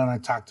Bachman. I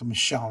talked to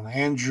Michelle and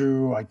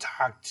Andrew. I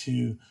talked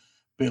to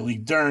Billy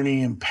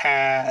Durney and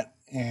Pat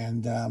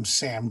and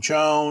Sam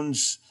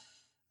Jones.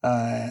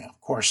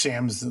 Of course,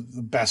 Sam's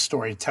the best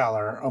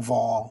storyteller of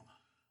all.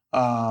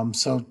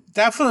 So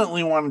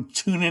definitely want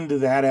to tune into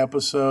that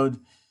episode.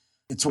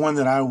 It's one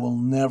that I will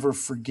never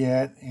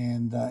forget,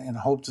 and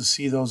hope to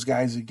see those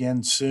guys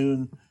again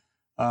soon.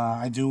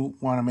 I do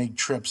want to make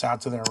trips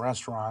out to their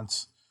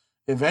restaurants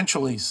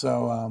eventually.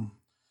 So,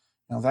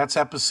 that's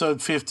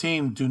episode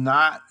 15. Do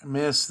not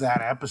miss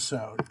that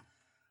episode.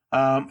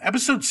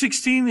 Episode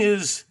 16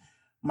 is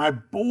my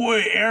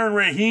boy Aaron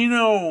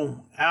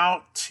Rahino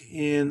out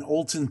in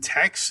Olton,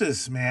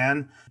 Texas,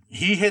 man.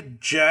 He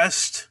had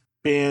just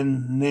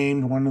been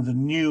named one of the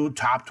new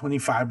top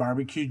 25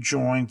 barbecue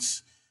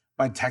joints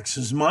by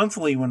Texas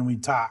Monthly when we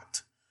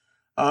talked.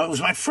 It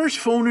was my first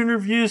phone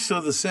interview, so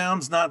the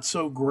sound's not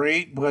so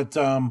great, but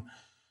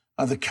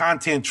the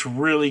content's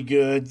really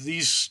good.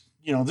 This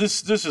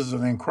is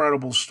an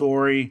incredible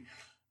story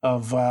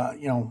of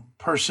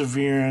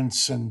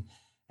perseverance and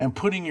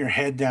putting your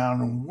head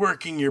down and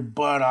working your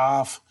butt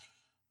off.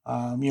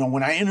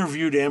 When I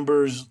interviewed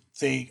Embers,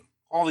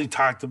 all they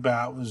talked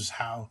about was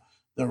how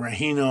the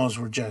Rahinos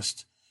were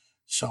just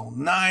so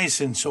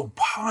nice and so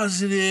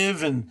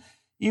positive, and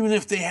even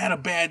if they had a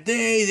bad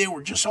day, they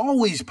were just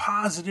always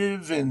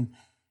positive. And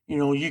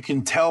you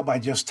can tell by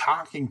just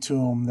talking to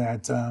them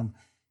that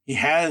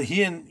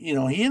he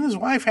and his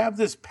wife have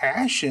this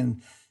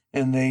passion,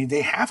 and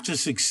they have to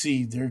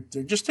succeed.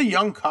 They're just a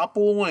young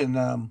couple, and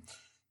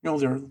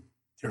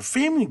their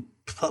family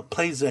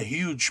plays a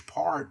huge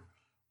part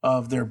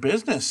of their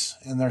business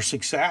and their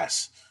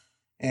success.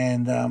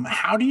 And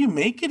how do you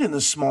make it in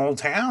a small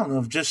town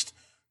of just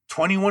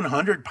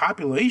 2,100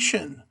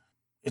 population?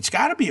 It's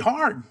got to be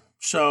hard.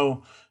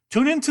 So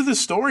tune into the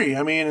story.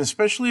 I mean,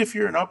 especially if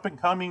you're an up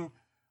and coming,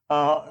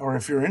 or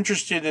if you're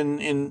interested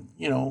in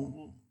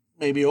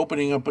maybe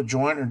opening up a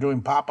joint or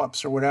doing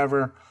pop-ups or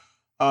whatever.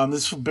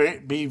 This will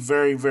be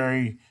very,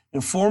 very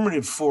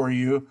informative for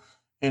you.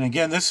 And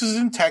again, this is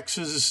in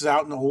Texas. This is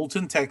out in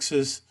Olton,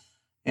 Texas,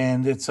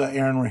 and it's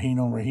Aaron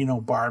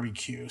Rahino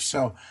Barbecue.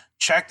 So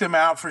check them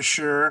out for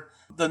sure.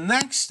 The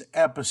next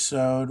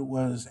episode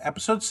was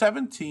episode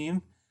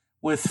 17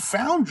 with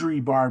Foundry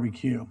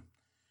Barbecue.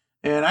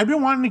 And I've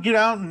been wanting to get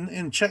out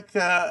and check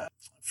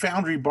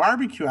Foundry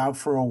Barbecue out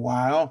for a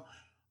while.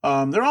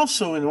 They're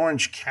also in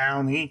Orange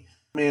County.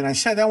 And I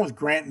sat down with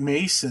Grant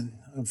Mason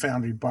of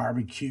Foundry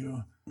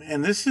Barbecue.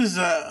 And this is,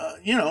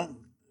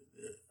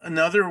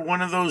 another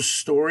one of those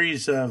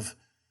stories of,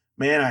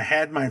 man, I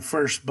had my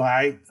first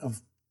bite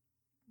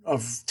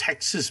of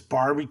Texas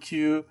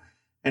barbecue,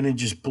 and it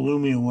just blew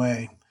me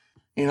away.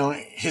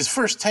 His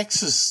first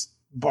Texas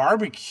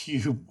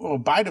barbecue, or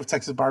bite of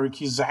Texas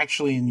barbecue, is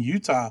actually in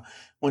Utah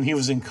when he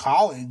was in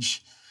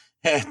college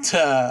at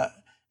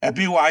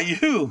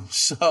BYU.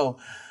 So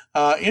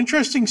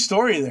interesting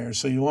story there.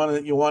 So you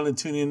want to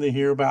tune in to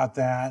hear about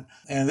that.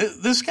 And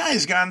this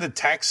guy's gone to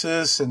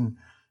Texas and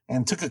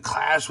took a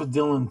class with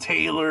Dylan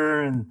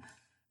Taylor, and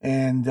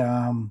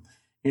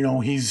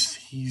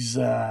he's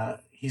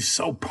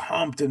so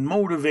pumped and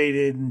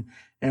motivated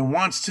and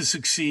wants to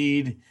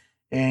succeed.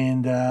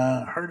 And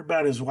heard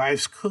about his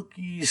wife's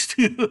cookies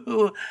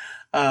too.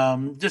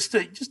 Just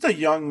a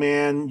young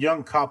man,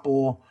 young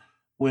couple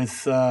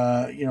with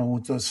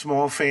with a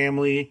small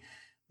family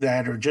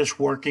that are just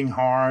working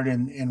hard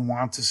and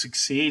want to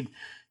succeed.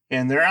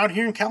 And they're out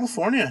here in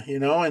California,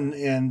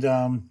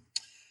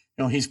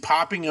 he's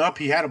popping up.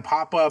 He had a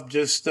pop up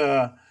just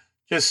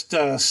this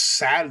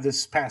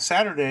past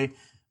Saturday.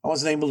 I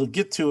wasn't able to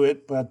get to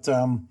it, but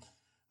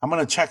I'm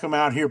going to check them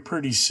out here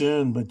pretty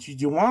soon. But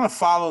you want to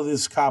follow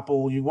this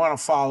couple. You want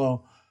to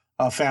follow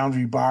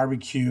Foundry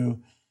Barbecue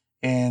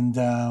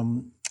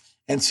and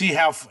see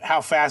how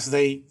fast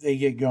they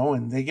get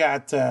going. They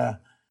got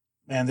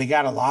they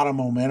got a lot of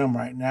momentum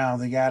right now.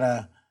 They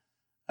got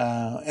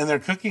and they're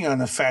cooking on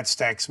the Fat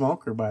Stack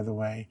Smoker, by the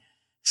way.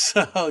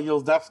 So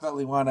you'll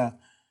definitely want to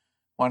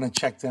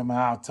check them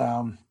out.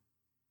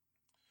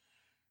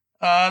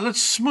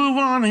 Let's move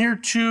on here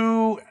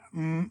to.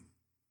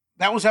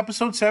 That was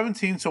episode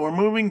 17, so we're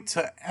moving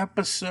to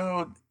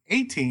episode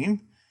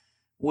 18,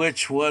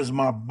 which was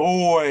my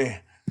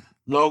boy,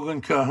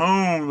 Logan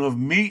Cahoon of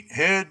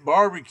Meathead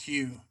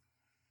Barbecue.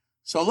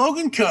 So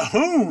Logan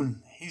Cahoon,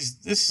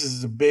 this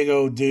is a big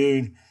old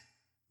dude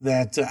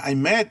that I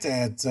met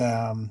at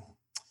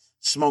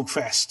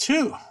Smokefest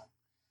 2.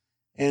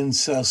 And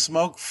so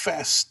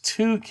Smokefest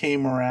 2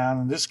 came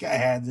around, and this guy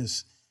had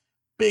this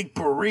big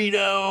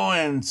burrito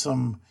and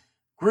some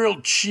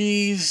grilled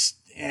cheese.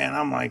 And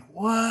I'm like,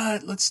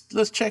 what?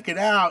 Let's check it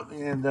out.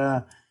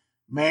 And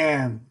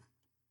man,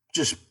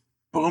 just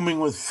booming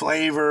with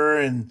flavor.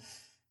 And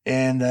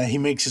he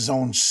makes his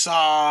own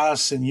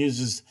sauce and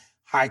uses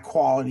high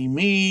quality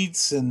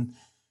meats. And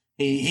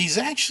he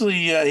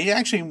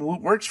actually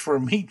works for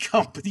a meat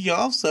company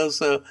also.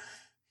 So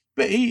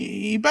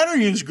he better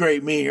use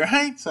great meat,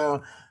 right?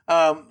 So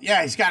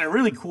he's got a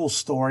really cool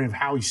story of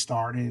how he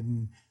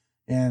started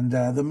and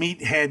the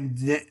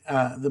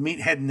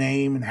meathead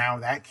name and how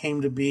that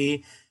came to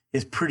be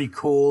is pretty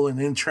cool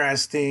and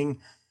interesting.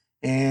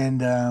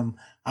 And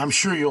I'm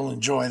sure you'll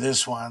enjoy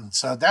this one.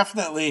 So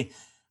definitely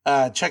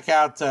check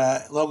out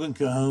Logan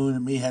Cahoon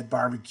at Meathead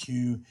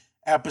Barbecue,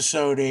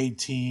 episode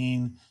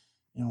 18.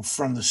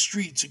 From the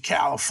streets of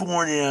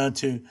California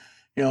to,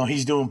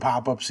 he's doing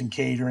pop-ups and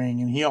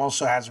catering, and he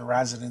also has a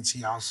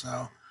residency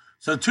also.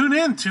 So tune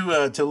in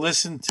to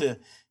listen to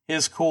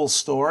his cool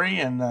story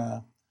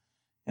and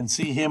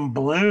see him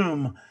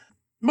bloom.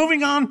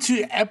 Moving on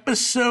to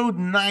episode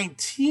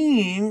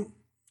 19.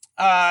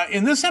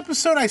 In this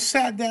episode, I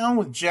sat down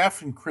with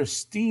Jeff and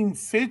Christine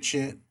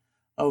Fitchett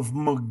of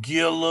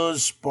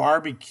Magilla's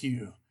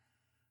Barbecue.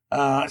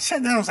 I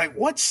sat down, I was like,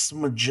 what's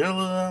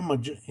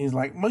Magilla? He's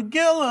like,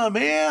 Magilla,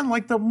 man,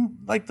 like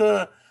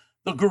the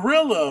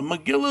gorilla,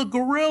 Magilla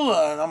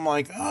gorilla. And I'm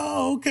like,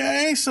 oh,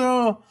 okay.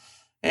 So,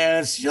 and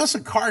it's just a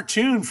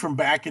cartoon from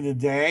back in the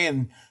day.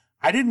 And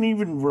I didn't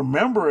even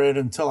remember it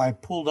until I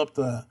pulled it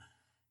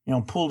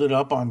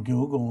up on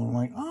Google. And I'm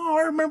like, oh,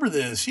 I remember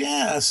this.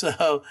 Yeah.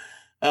 So,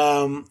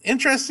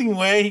 interesting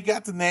way he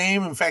got the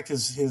name. In fact,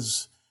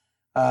 his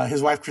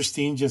wife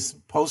Christine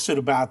just posted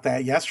about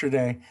that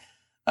yesterday.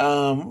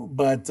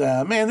 But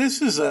man,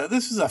 this is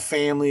a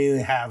family.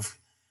 They have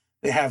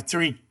 4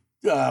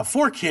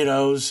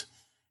 kiddos,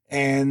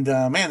 and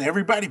man,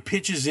 everybody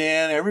pitches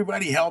in,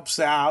 everybody helps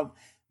out.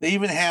 They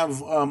even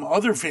have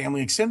other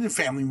extended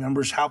family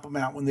members help them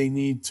out when they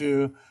need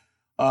to.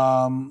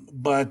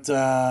 But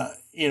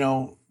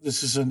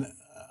this is an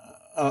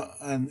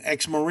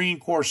ex-Marine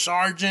Corps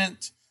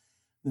sergeant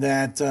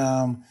that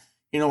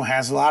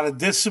has a lot of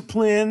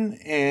discipline,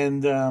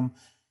 and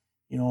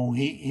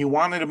he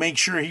wanted to make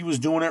sure he was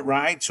doing it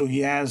right. So he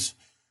has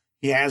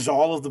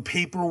all of the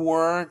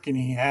paperwork, and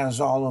he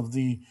has all of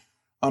the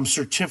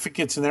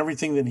certificates and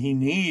everything that he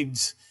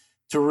needs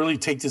to really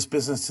take this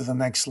business to the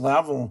next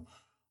level.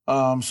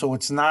 So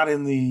it's not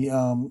in the,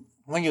 I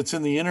think it's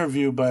in the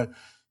interview, but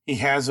he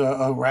has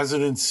a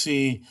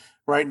residency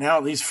right now,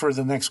 at least for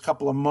the next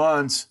couple of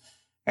months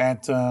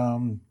at a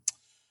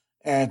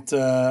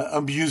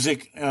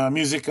music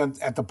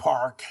at the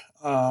park.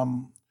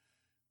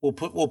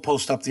 We'll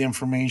post up the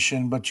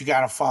information, but you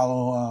got to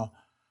follow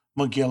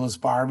Magilla's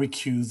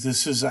Barbecue.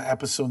 This is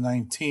episode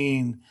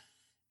 19,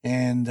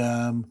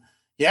 and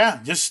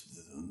just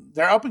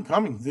they're up and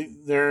coming.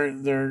 They're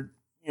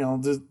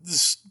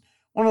this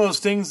one of those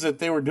things that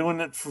they were doing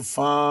it for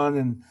fun,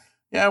 and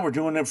we're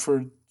doing it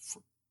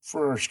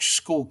for a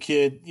school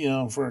kid,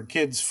 for a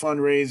kid's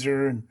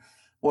fundraiser and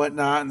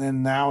whatnot. And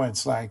then now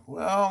it's like,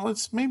 well,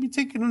 let's maybe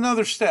take it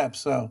another step.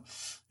 So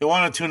you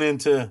want to tune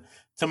into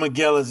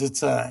Magilla's.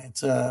 It's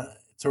a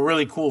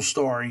really cool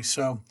story.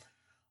 So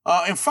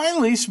And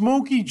finally,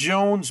 Smokey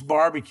Jones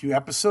Barbecue,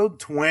 episode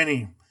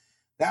 20.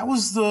 That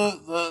was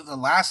the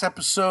last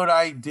episode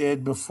I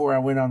did before I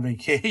went on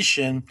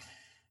vacation.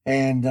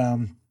 And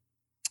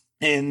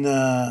in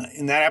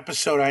that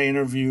episode, I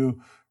interview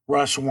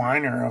Russ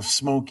Weiner of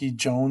Smokey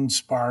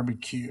Jones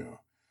Barbecue.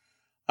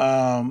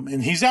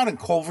 And he's out in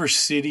Culver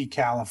City,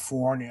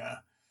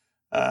 California.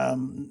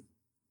 Russ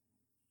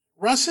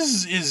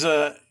is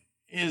a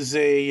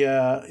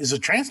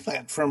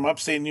transplant from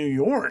upstate New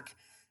York,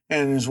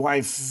 and his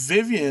wife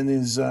Vivian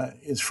is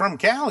from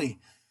Cali.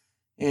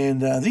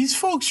 And these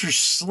folks are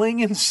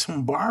slinging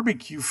some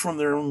barbecue from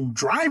their own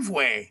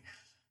driveway.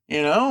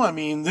 I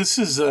mean, this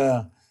is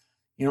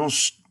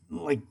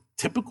like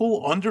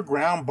typical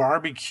underground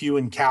barbecue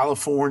in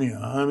California.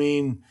 I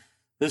mean,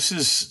 this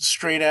is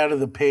straight out of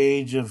the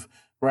page of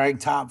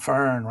Ragtop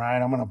Fern,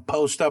 right? I'm going to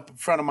post up in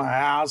front of my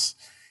house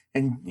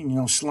and,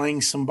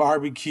 sling some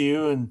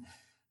barbecue, and,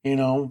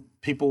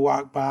 people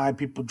walk by,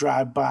 people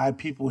drive by,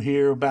 people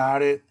hear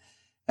about it.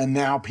 And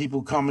now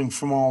people coming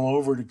from all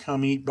over to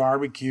come eat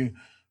barbecue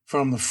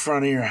from the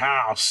front of your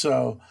house.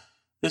 So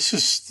this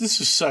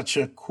is such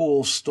a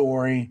cool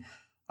story.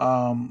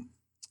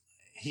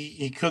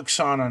 He cooks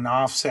on an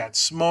offset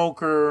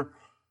smoker,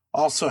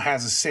 also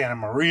has a Santa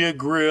Maria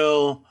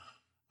grill.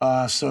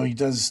 So he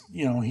does,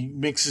 he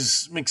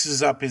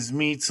mixes up his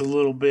meats a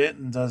little bit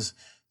and does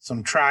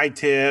some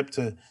tri-tip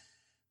to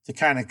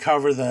kind of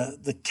cover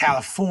the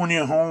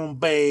California home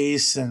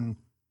base, and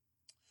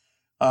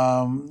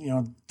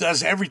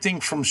does everything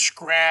from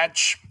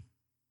scratch.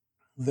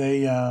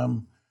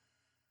 They're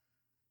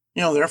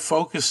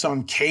focused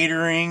on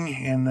catering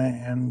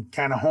and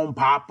kind of home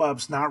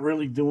pop-ups, not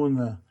really doing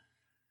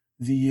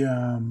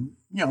the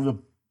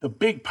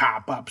big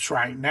pop-ups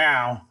right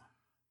now,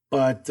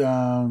 but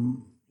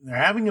they're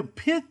having a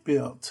pit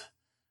built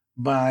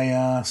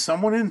by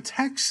someone in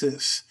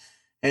Texas.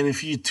 And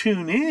if you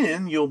tune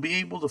in, you'll be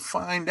able to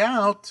find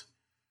out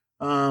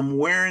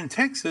where in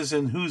Texas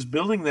and who's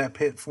building that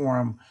pit for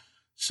them.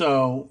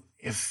 So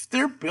if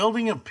they're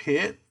building a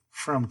pit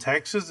from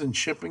Texas and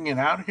shipping it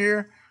out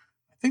here,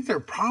 I think they're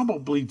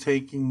probably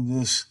taking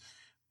this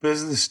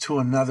business to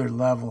another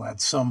level at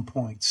some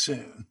point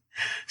soon.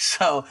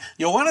 So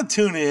you'll want to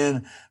tune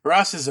in.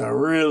 Russ is a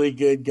really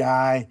good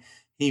guy.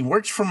 He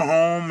works from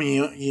home.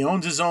 He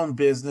owns his own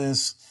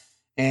business.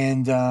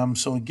 And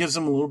so it gives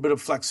him a little bit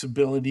of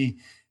flexibility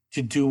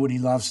to do what he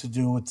loves to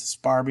do with this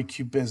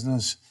barbecue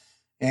business.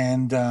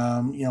 And,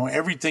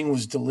 everything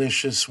was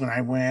delicious when I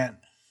went.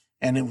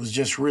 And it was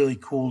just really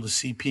cool to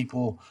see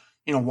people,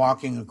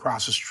 walking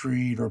across the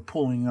street or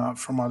pulling up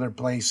from other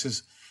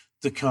places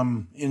to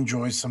come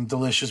enjoy some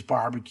delicious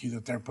barbecue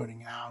that they're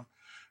putting out.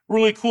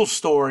 Really cool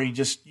story.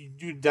 Just,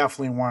 you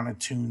definitely want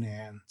to tune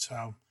in.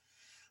 So,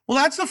 well,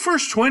 that's the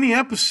first 20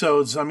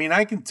 episodes. I mean,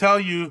 I can tell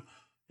you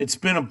it's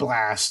been a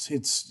blast.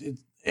 It's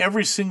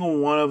every single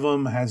one of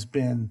them has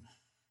been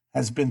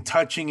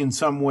touching in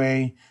some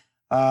way.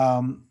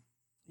 I've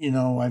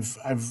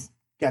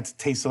got to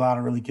taste a lot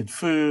of really good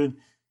food.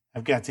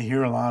 I've got to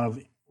hear a lot of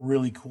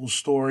really cool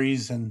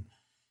stories and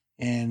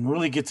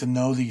really get to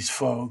know these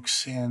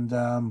folks. And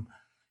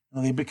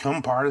they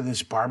become part of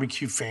this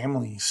barbecue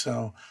family.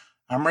 So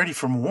I'm ready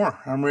for more.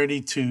 I'm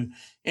ready to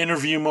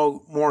interview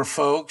more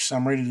folks.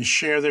 I'm ready to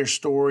share their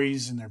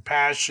stories and their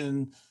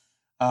passion.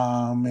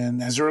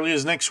 And as early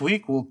as next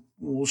week,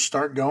 we'll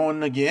start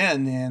going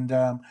again. And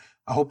I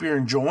hope you're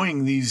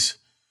enjoying these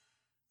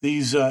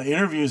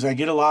interviews. I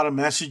get a lot of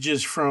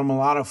messages from a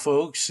lot of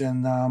folks,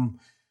 and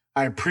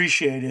I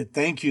appreciate it.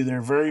 Thank you.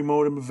 They're very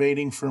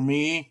motivating for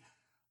me.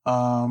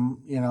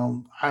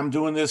 I'm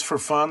doing this for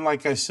fun,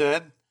 like I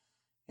said.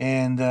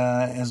 And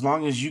as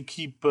long as you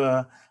keep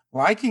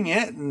liking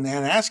it and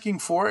asking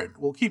for it,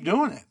 we'll keep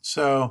doing it.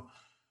 So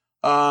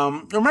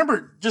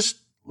remember, just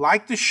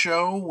like the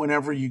show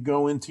whenever you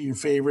go into your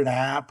favorite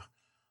app.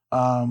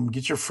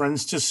 Get your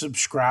friends to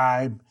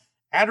subscribe.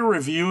 Add a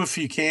review if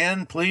you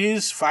can,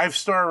 please.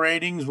 5-star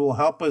ratings will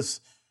help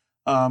us,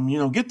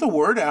 get the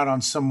word out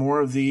on some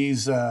more of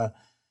these. We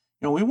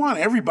want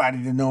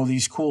everybody to know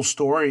these cool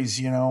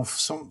stories,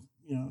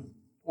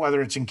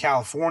 whether it's in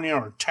California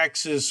or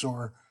Texas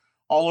or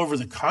all over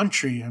the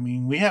country. I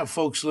mean, we have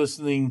folks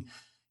listening,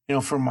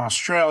 from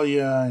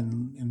Australia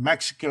and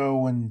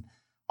Mexico and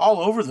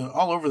all over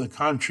the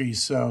country.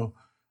 So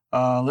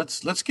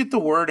let's get the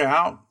word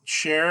out.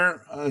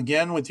 Share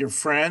again with your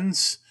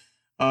friends,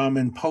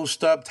 and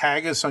post up,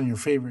 tag us on your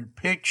favorite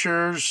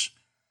pictures.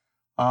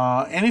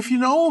 And if you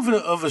know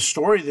of a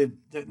story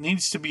that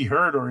needs to be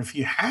heard, or if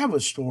you have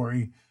a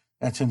story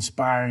that's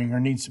inspiring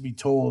or needs to be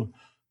told,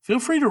 feel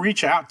free to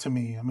reach out to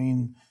me. I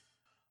mean,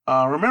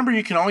 remember,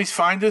 you can always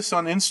find us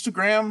on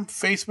Instagram,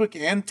 Facebook,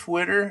 and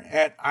Twitter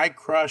at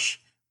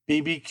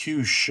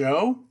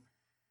iCrushBBQShow,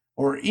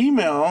 or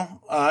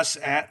email us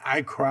at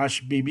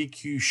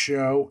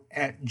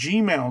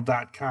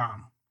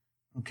iCrushBBQShow@gmail.com.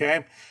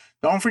 Okay?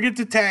 Don't forget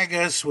to tag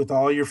us with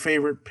all your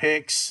favorite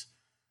picks.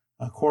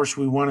 Of course,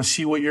 we want to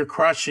see what you're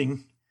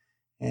crushing.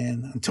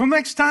 And until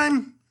next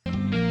time,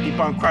 keep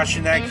on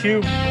crushing that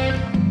cube.